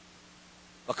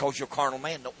 Because your carnal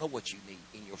man don't know what you need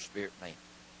in your spirit man.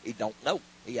 He don't know.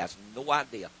 He has no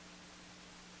idea.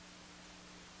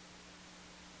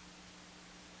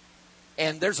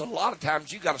 And there's a lot of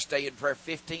times you got to stay in prayer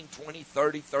 15, 20,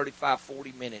 30, 35,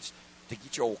 40 minutes to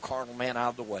get your old carnal man out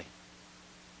of the way.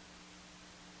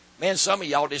 Man, some of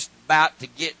y'all just about to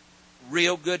get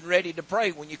real good and ready to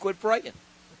pray when you quit praying.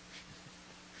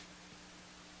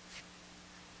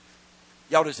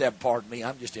 Y'all just have pardon me.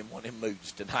 I'm just in one of them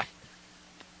moods tonight.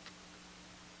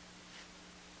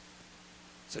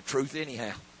 It's the truth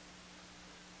anyhow.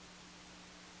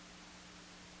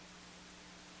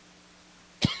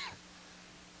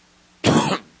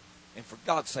 And for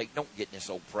God's sake, don't get in this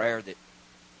old prayer that,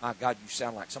 my God, you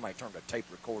sound like somebody turned a tape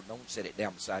recorder. Don't set it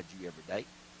down beside you every day.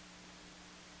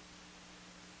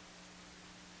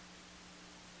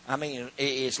 I mean,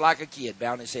 it's like a kid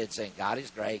bowing his head saying, God is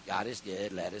great, God is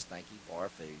good, let us thank you for our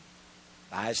food.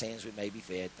 By His hands we may be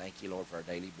fed. Thank you, Lord, for our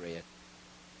daily bread.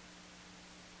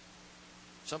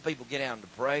 Some people get down to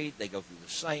pray. They go through the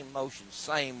same motions,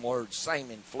 same words, same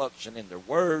inflection in their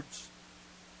words,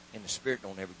 and the Spirit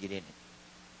don't ever get in it.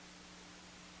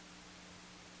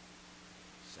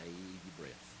 Save your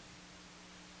breath.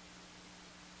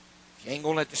 If you ain't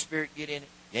going to let the Spirit get in it,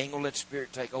 you ain't going to let the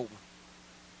Spirit take over,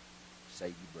 save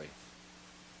your breath.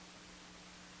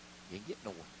 You ain't getting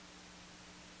nowhere.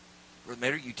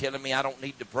 Remember, you telling me I don't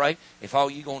need to pray? If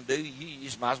all you're going to do, you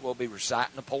just might as well be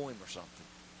reciting a poem or something.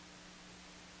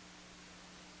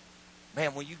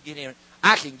 Man, when you get in,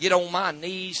 I can get on my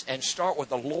knees and start with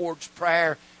the Lord's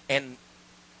Prayer. And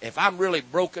if I'm really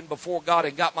broken before God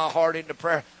and got my heart into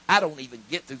prayer, I don't even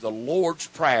get through the Lord's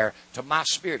Prayer till my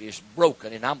spirit is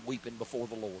broken and I'm weeping before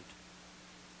the Lord.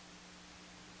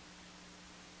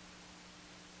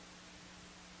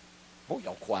 Boy,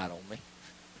 y'all quiet on me.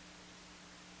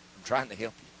 I'm trying to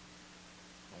help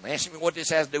you. Don't ask me what this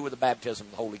has to do with the baptism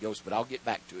of the Holy Ghost, but I'll get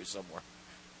back to it somewhere.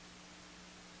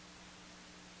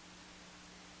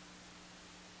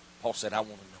 Paul said, I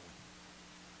want to know Him.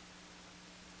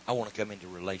 I want to come into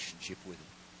relationship with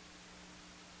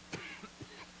Him.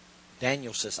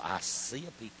 Daniel says, I see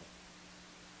a people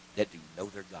that do know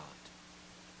their God,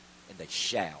 and they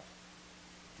shall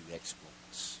do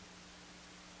exploits.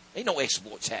 Ain't no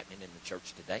exploits happening in the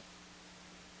church today.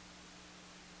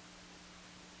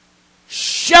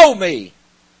 Show me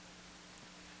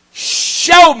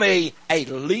a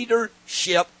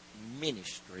leadership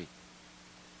ministry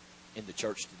in the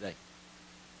church today.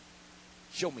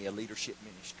 Show me a leadership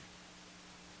ministry.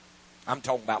 I'm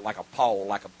talking about like a Paul,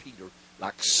 like a Peter,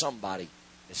 like somebody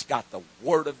that's got the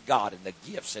Word of God and the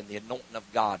gifts and the anointing of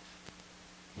God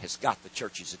has got the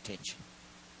church's attention.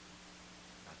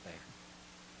 Right there.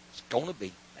 It's going to be.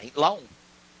 It ain't long.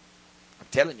 I'm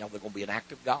telling y'all, there's going to be an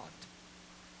act of God.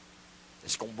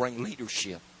 It's going to bring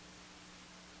leadership.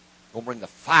 It's going to bring the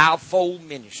fivefold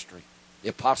ministry, the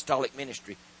apostolic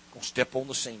ministry. Going to step on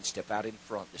the scene, step out in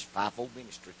front. This fivefold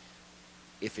ministry.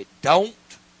 If it don't,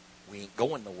 we ain't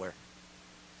going nowhere.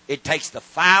 It takes the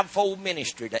fivefold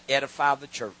ministry to edify the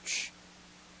church.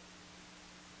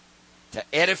 To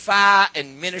edify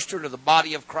and minister to the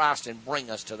body of Christ and bring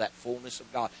us to that fullness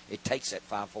of God. It takes that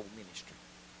fivefold ministry.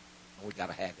 And we got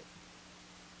to have it.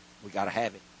 We got to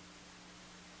have it.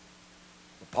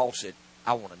 But Paul said,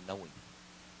 I want to know him.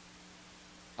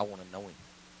 I want to know him.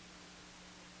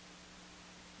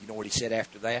 You know what he said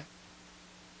after that?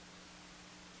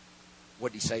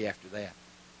 What did he say after that?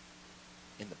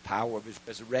 In the power of his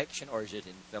resurrection, or is it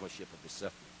in the fellowship of his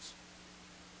sufferings?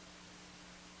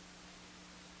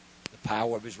 The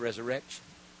power of his resurrection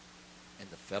and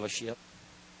the fellowship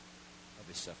of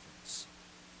his sufferings.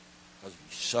 Because if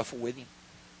you suffer with him,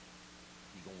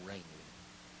 you're going to reign with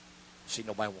him. See,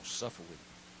 nobody wants to suffer with him.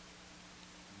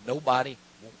 Nobody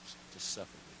wants to suffer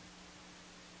with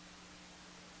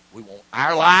him. We want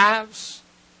our lives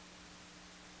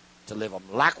to live them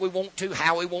like we want to,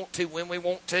 how we want to, when we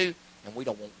want to. And we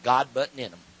don't want God butting in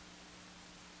them.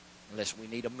 Unless we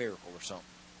need a miracle or something.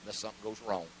 Unless something goes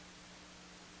wrong.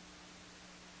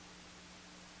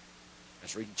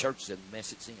 That's reading churches and the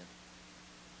mess it's in.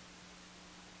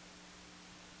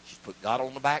 She's put God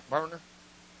on the back burner.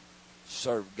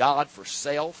 Served God for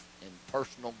self and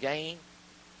personal gain.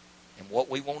 And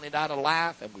what we wanted out of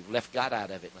life. And we've left God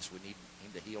out of it unless we need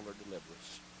him to heal or deliver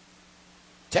us.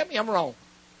 Tell me I'm wrong.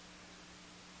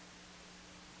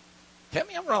 Tell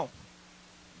me I'm wrong.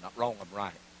 Not wrong, I'm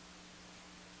right.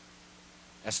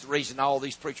 That's the reason all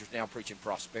these preachers now are preaching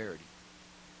prosperity.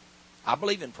 I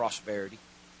believe in prosperity.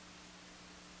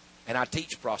 And I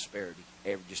teach prosperity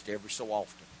every so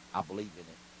often. I believe in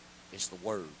it. It's the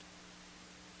Word.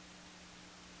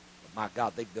 But my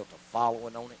God, they've built a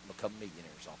following on it and become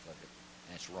millionaires off of it.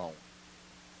 And it's wrong.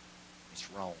 It's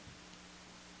wrong.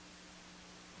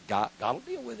 God will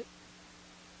deal with it.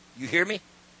 You hear me?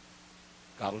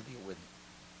 God will deal with it.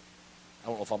 I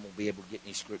don't know if I'm going to be able to get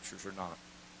any scriptures or not.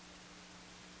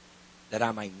 That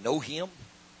I may know him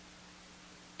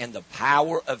and the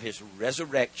power of his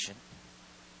resurrection.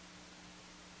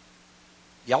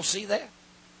 Y'all see that?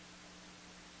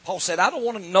 Paul said, I don't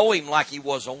want to know him like he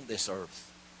was on this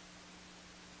earth.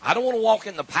 I don't want to walk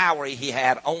in the power he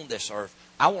had on this earth.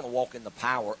 I want to walk in the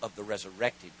power of the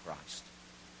resurrected Christ.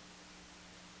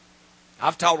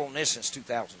 I've taught on this since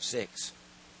 2006.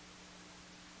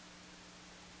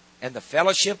 And the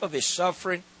fellowship of his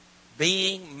suffering,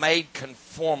 being made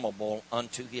conformable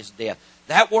unto his death.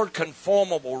 That word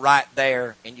conformable right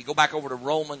there, and you go back over to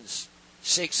Romans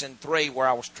 6:3 where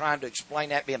I was trying to explain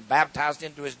that, being baptized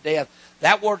into his death.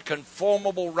 That word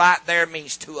conformable right there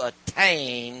means to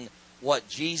attain what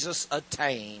Jesus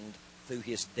attained through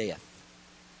his death.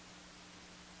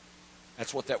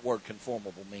 That's what that word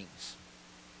conformable means.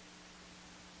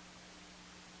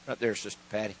 Right there, Sister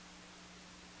Patty.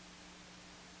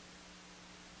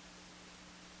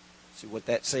 See what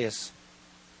that says?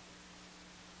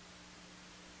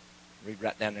 Read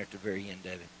right down there at the very end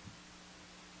of it.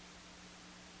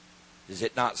 Does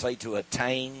it not say to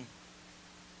attain?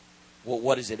 Well,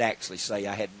 what does it actually say?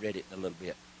 I hadn't read it in a little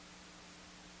bit.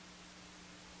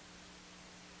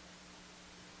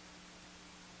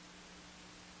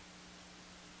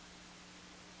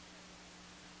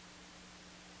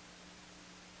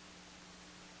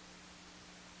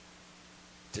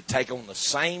 To take on the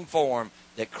same form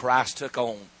that Christ took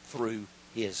on through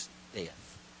his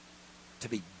death. To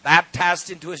be baptized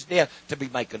into his death. To be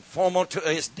made conformal to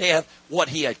his death. What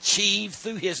he achieved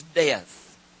through his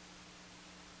death.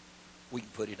 We can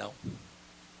put it on.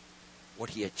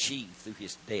 What he achieved through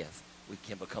his death. We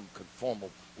can become conformal.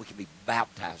 We can be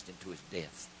baptized into his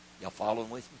death. Y'all following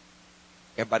with me?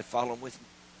 Everybody following with me?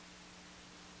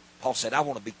 Paul said, I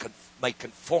want to be made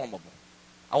conformable.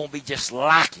 I want to be just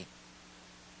like him.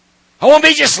 I want to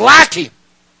be just like him.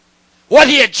 What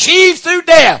he achieved through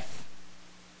death.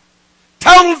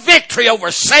 Total victory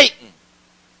over Satan.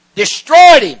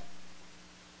 Destroyed him.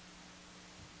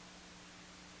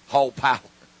 Whole power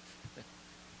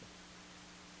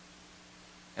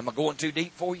Am I going too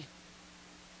deep for you?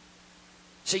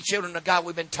 See, children of God,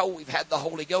 we've been told we've had the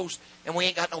Holy Ghost, and we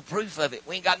ain't got no proof of it.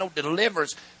 We ain't got no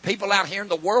deliverance. People out here in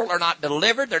the world are not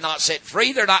delivered. They're not set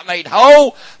free. They're not made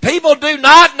whole. People do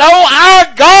not know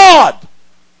our God.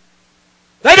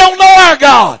 They don't know our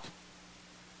God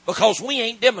because we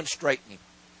ain't demonstrating Him.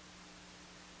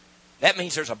 That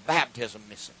means there's a baptism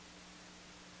missing.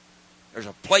 There's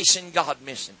a place in God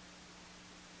missing.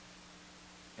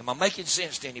 Am I making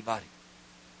sense to anybody?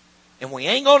 And we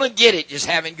ain't going to get it just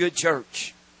having good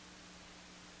church.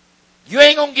 You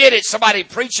ain't going to get it somebody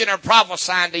preaching or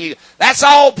prophesying to you. That's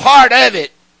all part of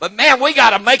it. But man, we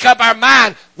got to make up our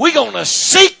mind. We're going to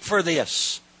seek for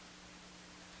this.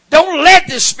 Don't let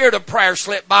this spirit of prayer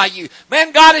slip by you.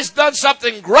 Man, God has done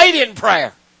something great in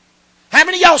prayer. How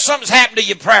many of y'all something's happened to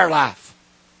your prayer life?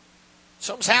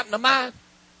 Something's happened to mine.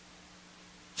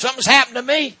 Something's happened to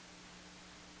me.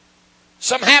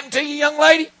 Something happened to you, young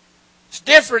lady? It's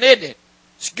different, isn't it?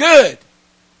 It's good.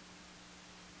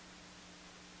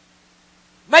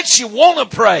 Makes you want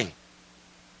to pray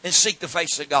and seek the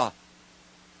face of God.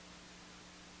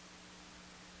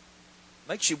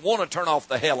 Makes you want to turn off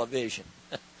the television.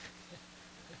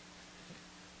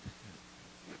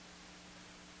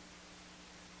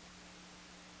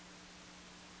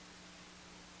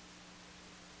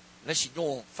 Unless you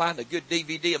go and find a good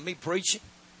DVD of me preaching.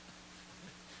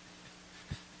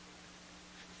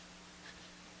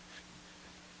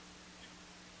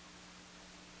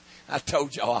 I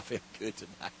told y'all I feel good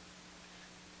tonight.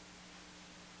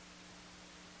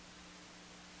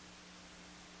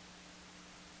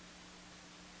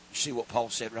 You see what Paul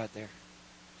said right there?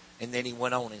 And then he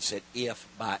went on and said, if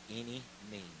by any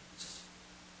means.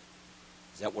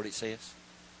 Is that what it says?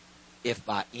 If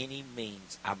by any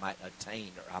means I might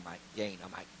attain or I might gain, I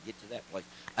might get to that place.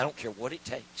 I don't care what it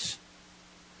takes.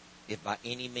 If by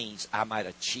any means I might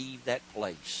achieve that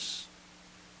place,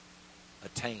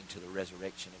 attain to the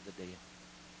resurrection of the dead.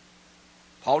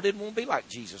 Paul didn't want to be like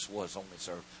Jesus was on this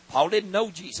earth. Paul didn't know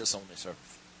Jesus on this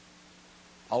earth.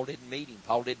 Paul didn't meet Him.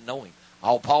 Paul didn't know Him.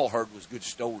 All Paul heard was good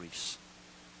stories.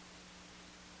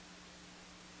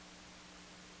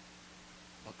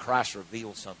 But Christ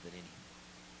revealed something in him.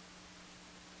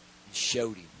 And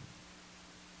showed him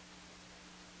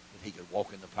that he could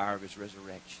walk in the power of His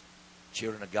resurrection.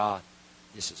 Children of God,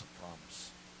 this is a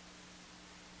promise.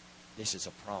 This is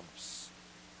a promise.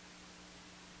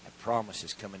 That promise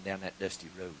is coming down that dusty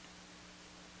road.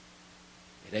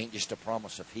 It ain't just a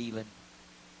promise of healing.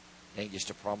 It ain't just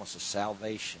a promise of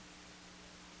salvation.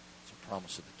 It's a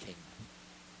promise of the kingdom.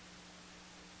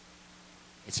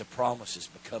 It's a promise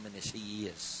of becoming as He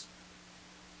is.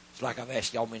 It's like I've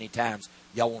asked y'all many times,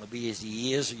 y'all want to be as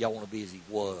He is or y'all want to be as He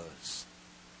was?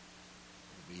 I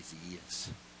want to be as He is.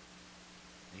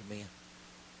 Amen.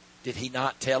 Did He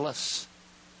not tell us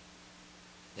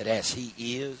that as He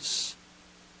is,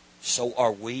 so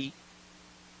are we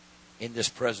in this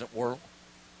present world?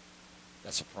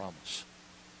 That's a promise.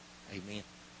 Amen.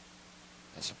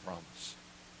 That's a promise.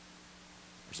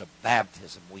 There's a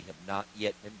baptism we have not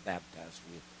yet been baptized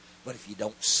with. But if you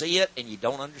don't see it and you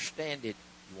don't understand it,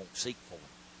 you won't seek for it.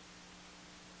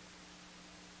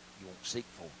 You won't seek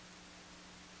for it.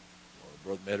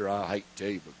 Well, Brother Metter, I hate to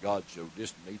tell you, but God showed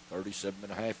this to me 37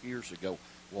 and a half years ago.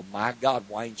 Well, my God,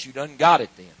 why ain't you done got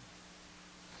it then?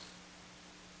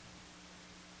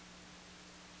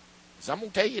 Because I'm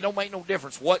going to tell you, it don't make no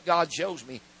difference what God shows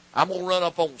me. I'm going to run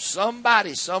up on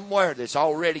somebody somewhere that's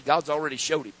already, God's already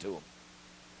showed it to them.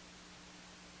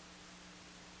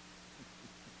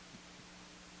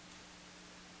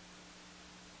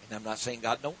 And I'm not saying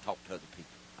God don't talk to other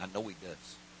people. I know He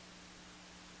does.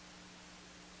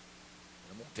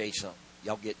 And I'm going to tell you something.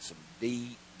 Y'all get some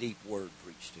deep, deep word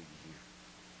preached to you here.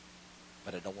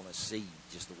 But I don't want to see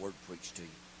just the word preached to you.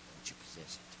 I want you to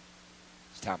possess it.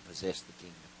 It's time to possess the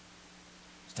kingdom.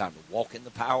 It's time to walk in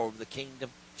the power of the kingdom.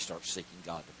 Start seeking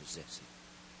God to possess it.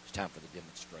 It's time for the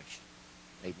demonstration.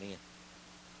 Amen.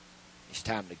 It's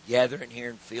time to gather in here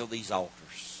and fill these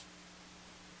altars.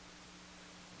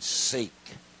 Seek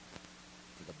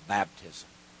for the baptism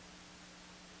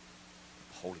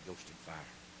of the Holy Ghost and fire.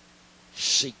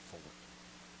 Seek for it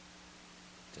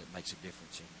till it makes a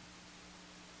difference in you.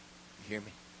 You hear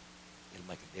me? It'll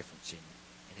make a difference in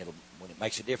you. And when it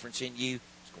makes a difference in you,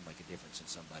 it's going to make a difference in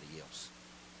somebody else.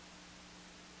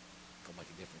 It's going to make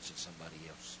a difference in somebody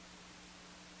else.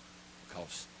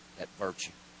 Because that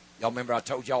virtue. Y'all remember I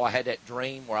told y'all I had that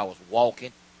dream where I was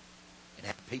walking and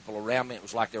had people around me. It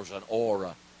was like there was an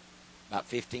aura about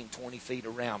 15, 20 feet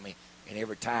around me. And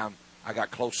every time I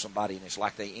got close to somebody and it's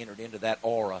like they entered into that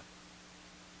aura,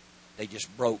 they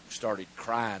just broke and started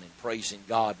crying and praising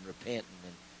God and repenting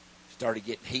and started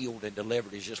getting healed and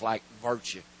delivered. It's just like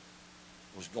virtue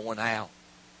was going out.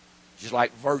 Just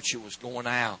like virtue was going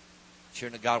out.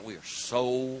 Children of God, we are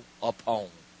so upon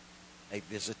a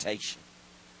visitation.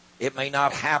 It may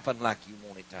not happen like you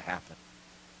want it to happen.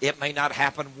 It may not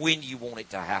happen when you want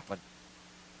it to happen.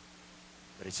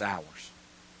 But it's ours.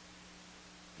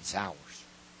 It's ours.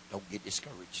 Don't get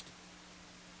discouraged.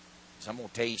 Because I'm going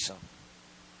to tell you something.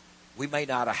 We may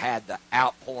not have had the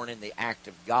outpouring in the act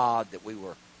of God that we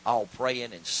were all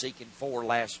praying and seeking for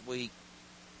last week.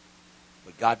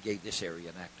 But God gave this area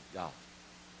an act of God.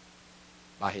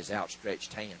 By His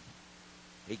outstretched hand.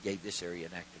 He gave this area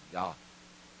an act of God.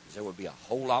 Because there would be a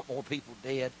whole lot more people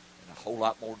dead and a whole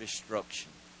lot more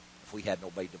destruction if we hadn't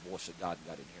obeyed the voice of God and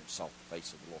got in here and sought the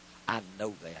face of the Lord. I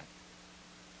know that.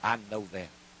 I know that.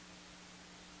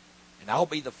 And I'll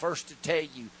be the first to tell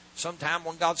you, sometime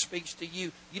when God speaks to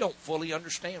you, you don't fully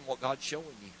understand what God's showing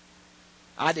you.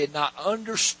 I did not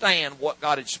understand what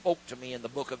God had spoke to me in the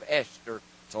book of Esther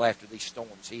until after these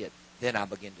storms hit. Then I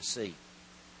began to see.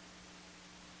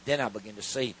 Then I began to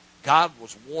see. God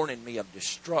was warning me of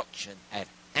destruction at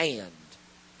hand,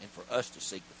 and for us to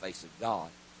seek the face of God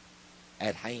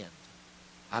at hand.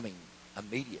 I mean,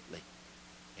 immediately.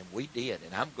 And we did,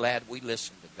 and I'm glad we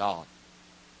listened to God.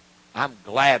 I'm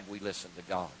glad we listened to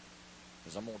God.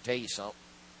 Because I'm going to tell you something.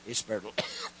 It spared,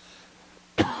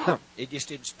 it just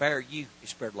didn't spare you. It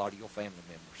spared a lot of your family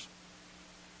members.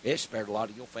 It spared a lot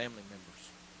of your family members.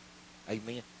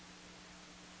 Amen.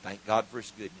 Thank God for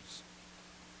His goodness.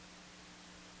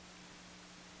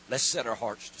 Let's set our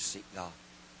hearts to seek God.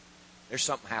 There's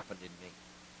something happened in me.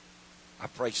 I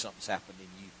pray something's happened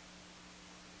in you.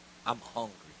 I'm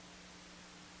hungry.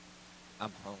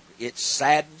 I'm hungry. It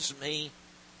saddens me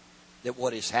that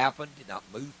what has happened did not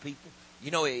move people.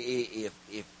 You know,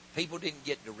 if people didn't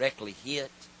get directly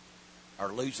hit or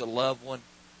lose a loved one,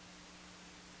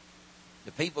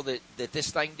 the people that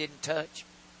this thing didn't touch,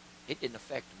 it didn't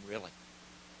affect them really.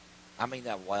 I mean,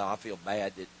 well, I feel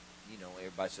bad that,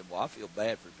 everybody said, well, I feel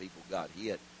bad for people who got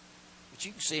hit. But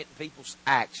you can see it in people's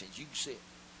actions. You can see it.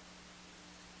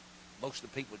 Most of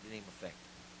the people it didn't even affect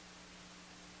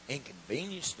them.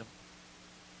 Inconvenienced them,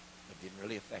 but didn't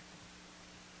really affect them.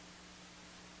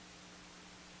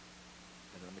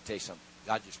 And let me tell you something.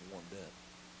 God just warmed up.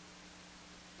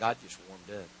 God just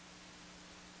warmed up.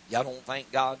 Y'all don't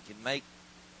think God can make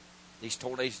these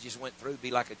tornadoes just went through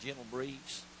be like a gentle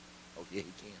breeze? Oh, yeah,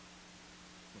 He can.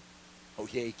 Oh,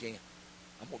 yeah, He can.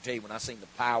 I'm going to tell you, when I seen the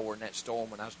power in that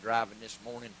storm when I was driving this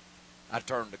morning, I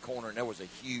turned the corner and there was a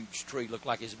huge tree. Looked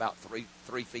like it's about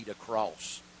three feet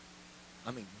across. I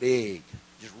mean, big.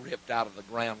 Just ripped out of the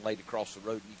ground, laid across the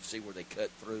road, and you can see where they cut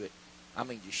through it. I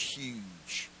mean, just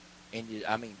huge. And,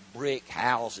 brick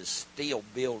houses, steel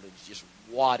buildings, just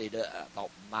wadded up. I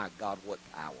thought, my God, what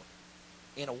power.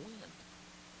 In a wind.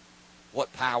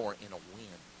 What power in a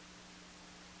wind.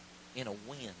 In a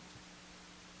wind.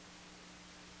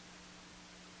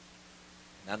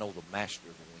 And I know the master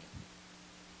of the wind.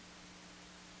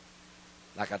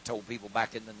 Like I told people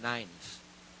back in the 90s.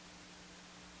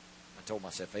 I told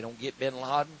myself, if they don't get Bin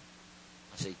Laden,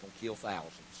 I said, he's going to kill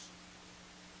thousands.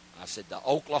 I said, the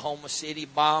Oklahoma City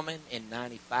bombing in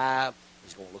 95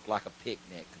 is going to look like a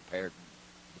picnic compared to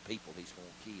the people he's going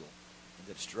to kill and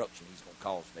the destruction he's going to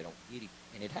cause if they don't get him.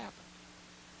 And it happened.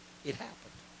 It happened.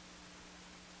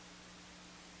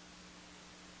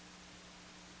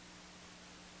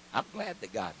 I'm glad they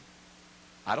got him.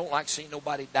 I don't like seeing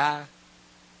nobody die,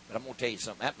 but I'm going to tell you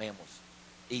something. That man was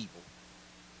evil.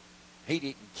 He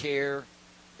didn't care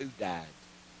who died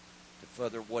to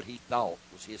further what he thought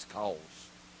was his cause.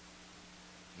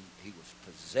 He was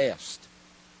possessed.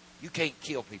 You can't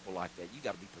kill people like that. You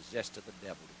got to be possessed of the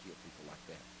devil to kill people like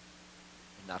that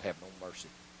and not have no mercy.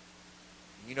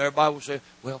 And everybody will say,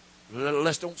 well,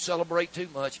 let's don't celebrate too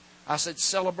much. I said,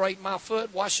 celebrate my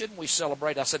foot? Why shouldn't we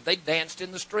celebrate? I said, they danced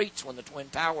in the streets when the Twin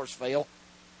Towers fell.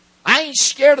 I ain't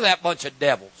scared of that bunch of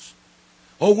devils.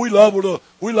 Oh, we liable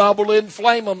to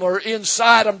inflame them or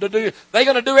incite them to do. They're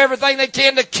going to do everything they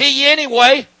can to kill you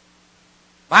anyway.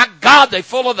 My God, they're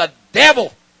full of the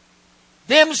devil.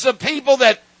 Them's the people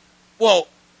that will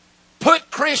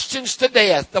put Christians to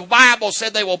death. The Bible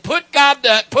said they will put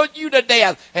you to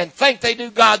death and think they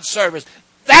do God's service.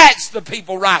 That's the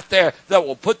people right there that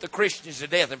will put the Christians to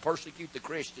death and persecute the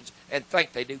Christians and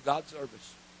think they do God's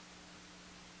service.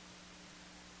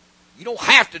 You don't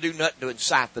have to do nothing to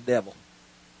incite the devil.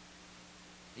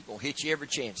 He's going to hit you every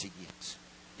chance he gets.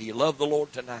 Do you love the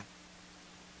Lord tonight?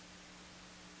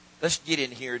 Let's get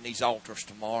in here in these altars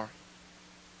tomorrow.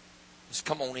 Let's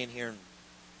come on in here. And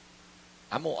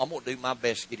I'm going to do my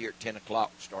best to get here at 10 o'clock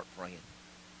and start praying.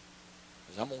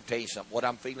 Because I'm going to tell you something. What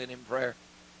I'm feeling in prayer,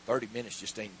 30 minutes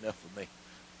just ain't enough for me.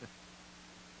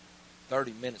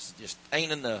 30 minutes just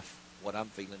ain't enough what I'm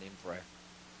feeling in prayer.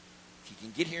 If you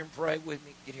can get here and pray with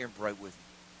me, get here and pray with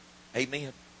me.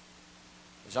 Amen.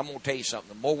 Because I'm going to tell you something.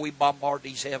 The more we bombard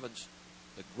these heavens,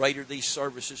 the greater these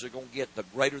services are going to get, the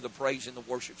greater the praise and the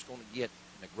worship's going to get,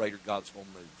 and the greater God's going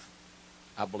to move.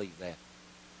 I believe that.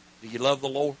 Do you love the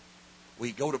Lord? Will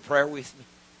you go to prayer with me?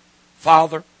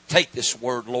 Father, take this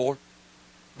word, Lord.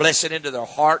 Bless it into their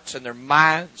hearts and their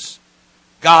minds.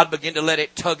 God, begin to let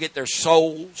it tug at their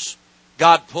souls.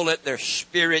 God, pull at their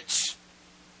spirits.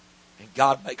 And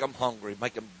God, make them hungry.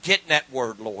 Make them get in that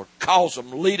word, Lord. Cause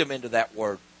them, lead them into that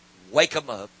word. Wake them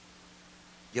up.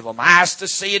 Give them eyes to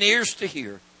see and ears to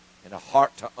hear and a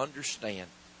heart to understand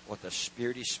what the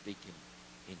Spirit is speaking.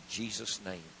 In Jesus'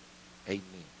 name, amen.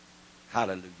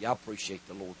 Hallelujah. I appreciate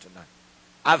the Lord tonight.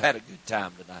 I've had a good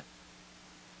time tonight.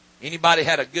 Anybody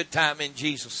had a good time in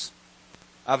Jesus?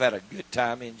 I've had a good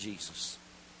time in Jesus.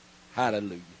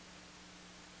 Hallelujah.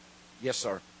 Yes,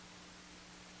 sir.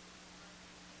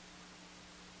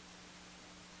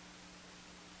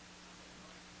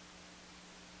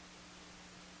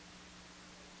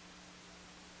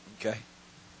 Okay.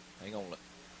 Hang on.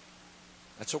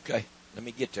 That's okay. Let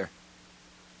me get there.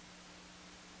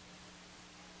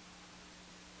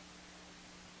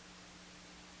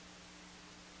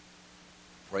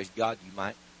 Praise God, you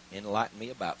might enlighten me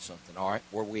about something. All right,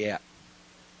 where we at?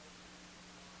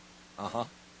 Uh-huh.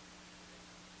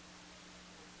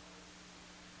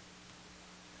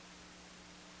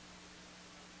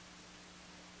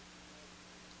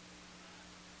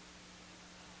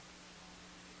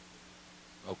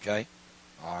 Okay.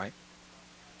 All right.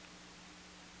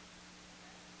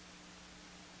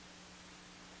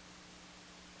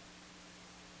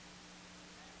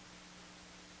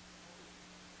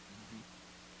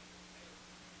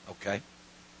 Okay.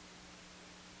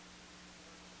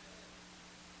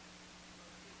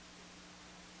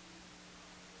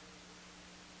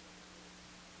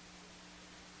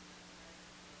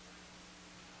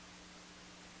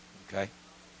 Okay.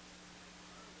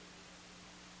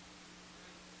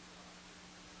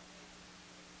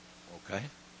 Okay.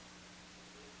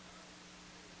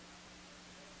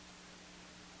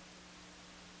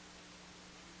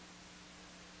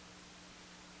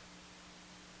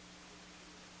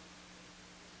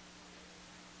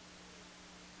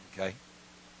 Okay.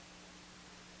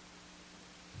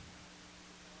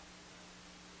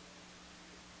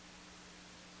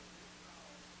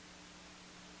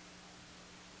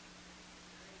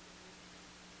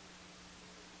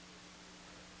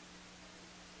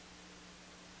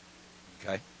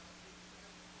 Okay.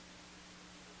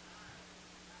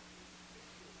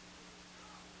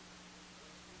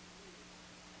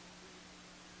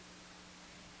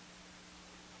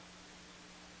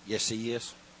 Yes, he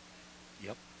is.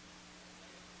 Yep.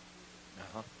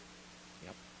 Uh-huh.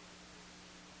 Yep.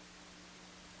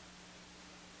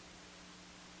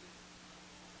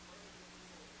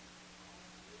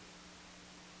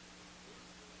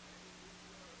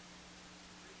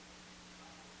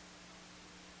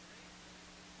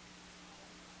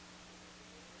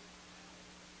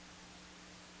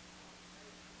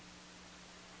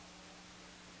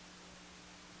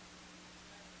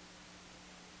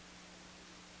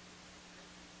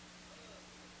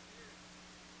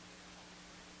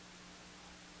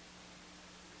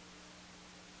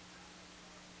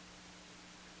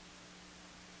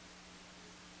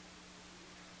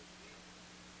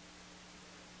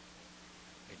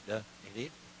 It is.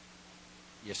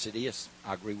 Yes, it is.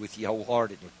 I agree with you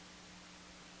wholeheartedly.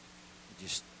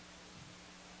 Just,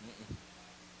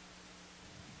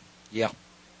 yeah. Well,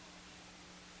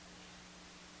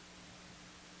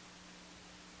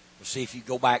 see, if you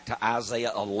go back to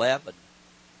Isaiah 11,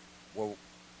 well,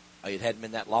 it hadn't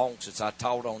been that long since I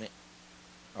taught on it,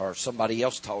 or somebody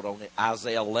else taught on it.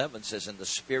 Isaiah 11 says, "And the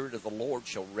Spirit of the Lord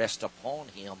shall rest upon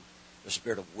him, the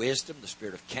Spirit of wisdom, the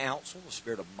Spirit of counsel, the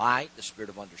Spirit of might, the Spirit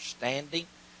of understanding."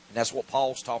 And that's what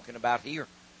Paul's talking about here.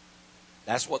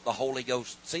 That's what the Holy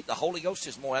Ghost, see, the Holy Ghost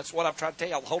is more, that's what I'm trying to tell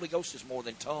you. The Holy Ghost is more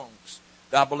than tongues.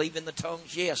 Do I believe in the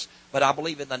tongues? Yes. But I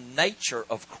believe in the nature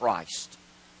of Christ,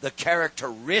 the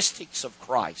characteristics of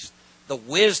Christ, the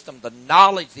wisdom, the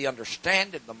knowledge, the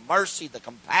understanding, the mercy, the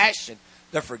compassion,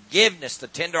 the forgiveness, the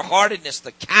tenderheartedness,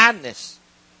 the kindness.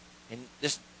 And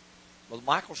this, well,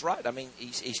 Michael's right. I mean,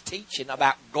 he's teaching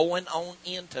about going on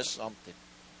into something.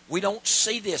 We don't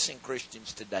see this in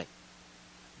Christians today.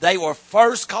 They were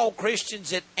first called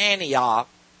Christians at Antioch.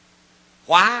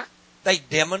 Why? They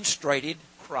demonstrated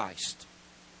Christ.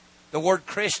 The word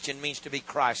Christian means to be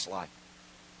Christ-like.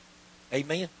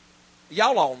 Amen?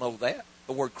 Y'all all know that.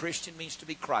 The word Christian means to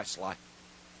be Christ-like.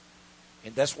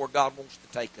 And that's where God wants to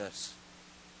take us.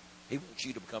 He wants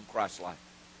you to become Christ-like.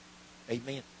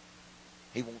 Amen.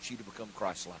 He wants you to become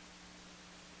Christ-like.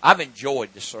 I've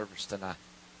enjoyed the service tonight.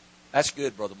 That's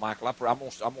good, Brother Michael. I'm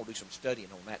going to do some studying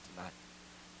on that tonight.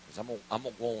 Because I'm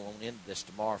going to go on into this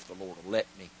tomorrow if the Lord will let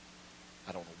me.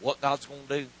 I don't know what God's going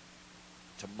to do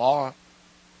tomorrow.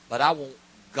 But I want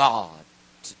God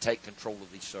to take control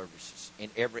of these services in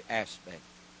every aspect.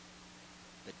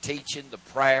 The teaching, the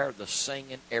prayer, the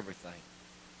singing, everything.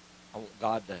 I want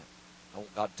God to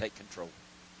take control.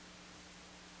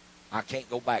 I can't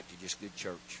go back to just good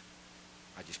church.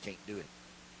 I just can't do it.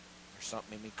 There's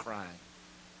something in me crying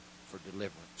for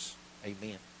deliverance.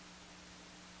 Amen.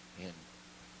 And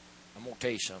I'm going to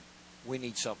tell you something. We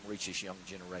need something to reach this young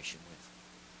generation with.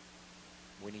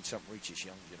 We need something to reach this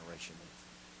young generation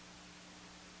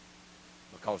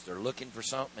with. Because they're looking for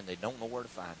something and they don't know where to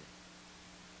find it.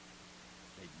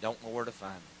 They don't know where to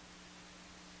find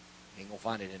it. You ain't going to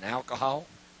find it in alcohol.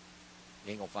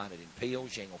 You ain't going to find it in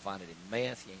pills. You ain't going to find it in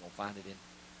meth. You ain't going to find it in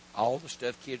all the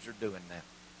stuff kids are doing now.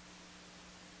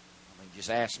 I mean,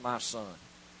 just ask my son.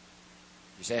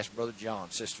 Just ask Brother John,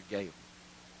 Sister Gail.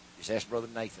 Just ask Brother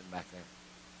Nathan back there.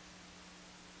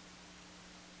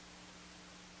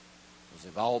 Because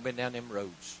they've all been down them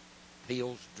roads.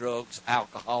 Pills, drugs,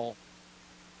 alcohol.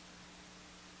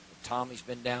 Tommy's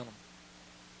been down them.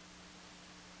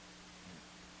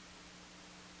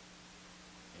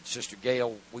 And Sister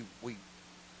Gail,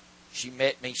 she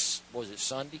met me, was it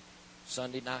Sunday?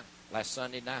 Last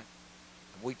Sunday night.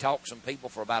 And we talked to some people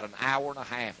for about an hour and a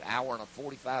half, an hour and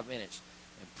 45 minutes,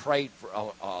 and prayed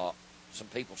for some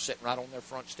people sitting right on their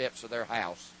front steps of their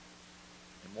house.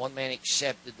 And one man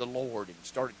accepted the Lord and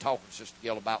started talking to Sister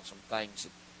Gail about some things.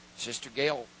 And Sister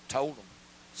Gail told him,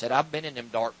 said, I've been in them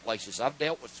dark places. I've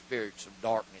dealt with spirits of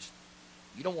darkness.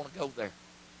 You don't want to go there.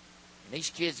 And these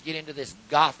kids get into this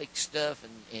gothic stuff,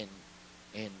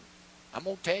 and I'm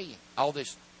going to tell you, all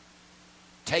this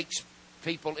takes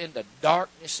people into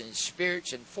darkness and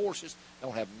spirits and forces.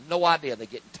 Don't have no idea they're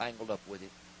getting tangled up with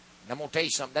it. And I'm going to tell you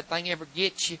something. That thing ever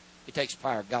gets you, it takes the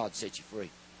power of God to set you free.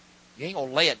 You ain't going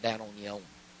to lay it down on your own.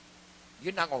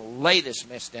 You're not going to lay this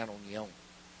mess down on your own.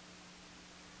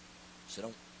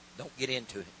 So don't get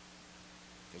into it.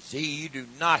 Because see, you do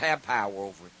not have power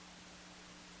over it.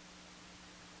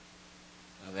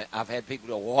 I've had people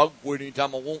go, well, I can quit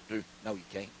anytime I want to. No, you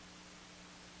can't.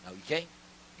 No, you can't.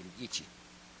 It'll get you.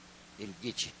 It'll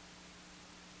get you.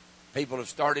 People have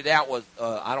started out with,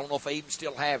 I don't know if they even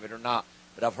still have it or not,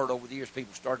 but I've heard over the years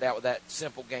people started out with that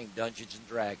simple game, Dungeons and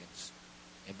Dragons.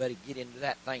 And buddy, get into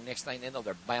that thing. Next thing they know,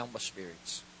 they're bound by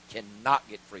spirits. Cannot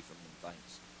get free from them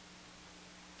things.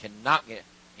 Cannot get.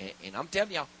 And I'm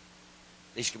telling y'all,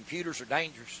 these computers are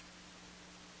dangerous.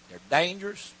 They're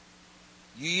dangerous.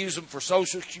 You use them for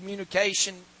social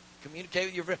communication, communicate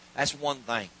with your friends. That's one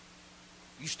thing.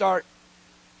 You start,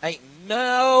 ain't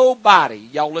nobody,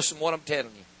 y'all listen to what I'm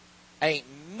telling you, ain't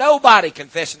nobody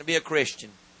confessing to be a Christian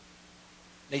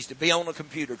needs to be on a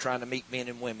computer trying to meet men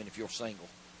and women if you're single.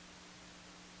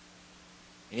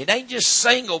 And it ain't just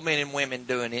single men and women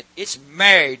doing it. It's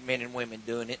married men and women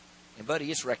doing it. And,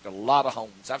 buddy, it's wrecked a lot of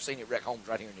homes. I've seen it wreck homes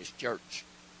right here in this church.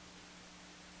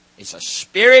 It's a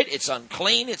spirit. It's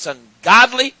unclean. It's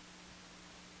ungodly.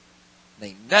 There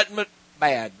ain't nothing but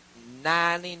bad.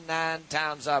 99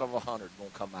 times out of 100 going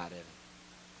to come out of it.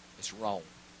 It's wrong.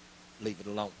 Leave it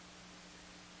alone.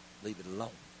 Leave it alone.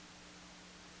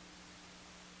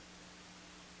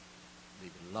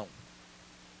 Leave it alone.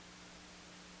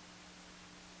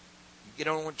 You get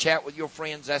on and chat with your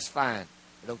friends, that's fine.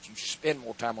 But don't you spend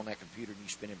more time on that computer than you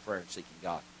spend in prayer and seeking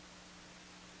God.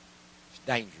 It's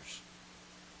dangerous.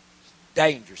 It's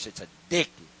dangerous. It's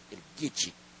addictive. It'll get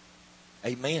you.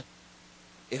 Amen?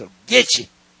 It'll get you.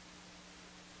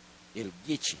 It'll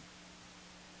get you.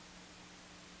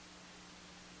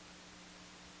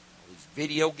 All these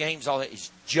video games, all that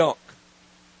is junk.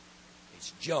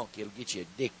 It's junk. It'll get you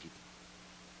addicted.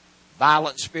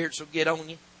 Violent spirits will get on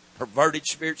you. Perverted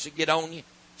spirits will get on you.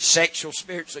 Sexual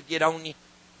spirits will get on you.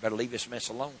 Better leave this mess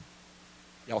alone.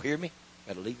 Y'all hear me?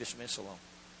 Better leave this mess alone.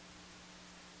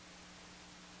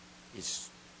 It's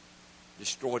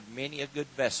destroyed many a good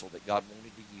vessel that God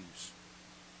wanted to use.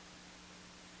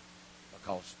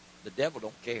 Because the devil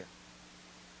don't care.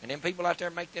 And then people out there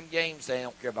make them games, they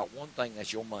don't care about one thing,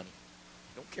 that's your money.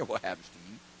 They don't care what happens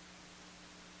to you.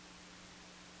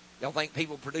 Y'all think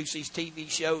people produce these TV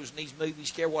shows and these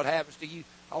movies care what happens to you?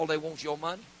 All they want is your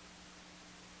money.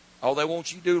 All they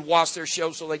want you to do is watch their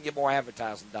show so they can get more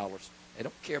advertising dollars. They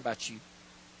don't care about you.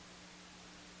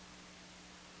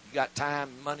 You got time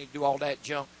and money to do all that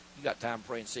junk. You got time to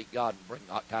pray and seek God and bring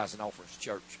tithes and offerings to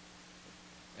church.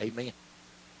 Amen.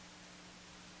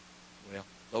 Well,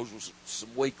 those were some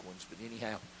weak ones, but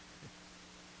anyhow.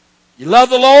 You love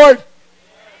the Lord?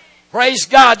 Praise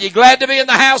God. You glad to be in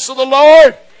the house of the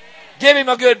Lord? Give Him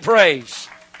a good praise.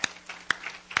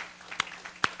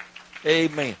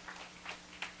 Amen.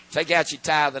 Take out your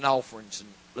tithe and offerings and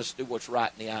let's do what's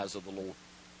right in the eyes of the Lord.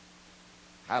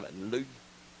 Hallelujah.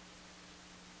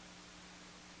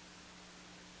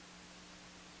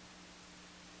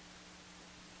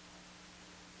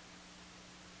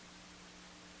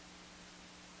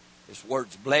 This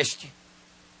word's blessed you.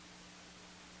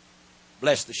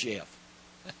 Bless the chef.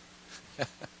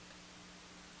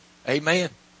 Amen.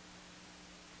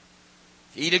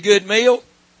 If you eat a good meal,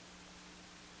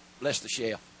 bless the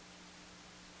chef.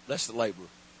 Bless the laborer.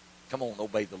 Come on,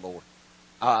 obey the Lord.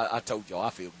 I told y'all I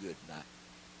feel good tonight.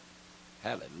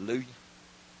 Hallelujah.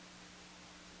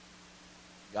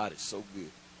 God is so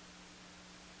good.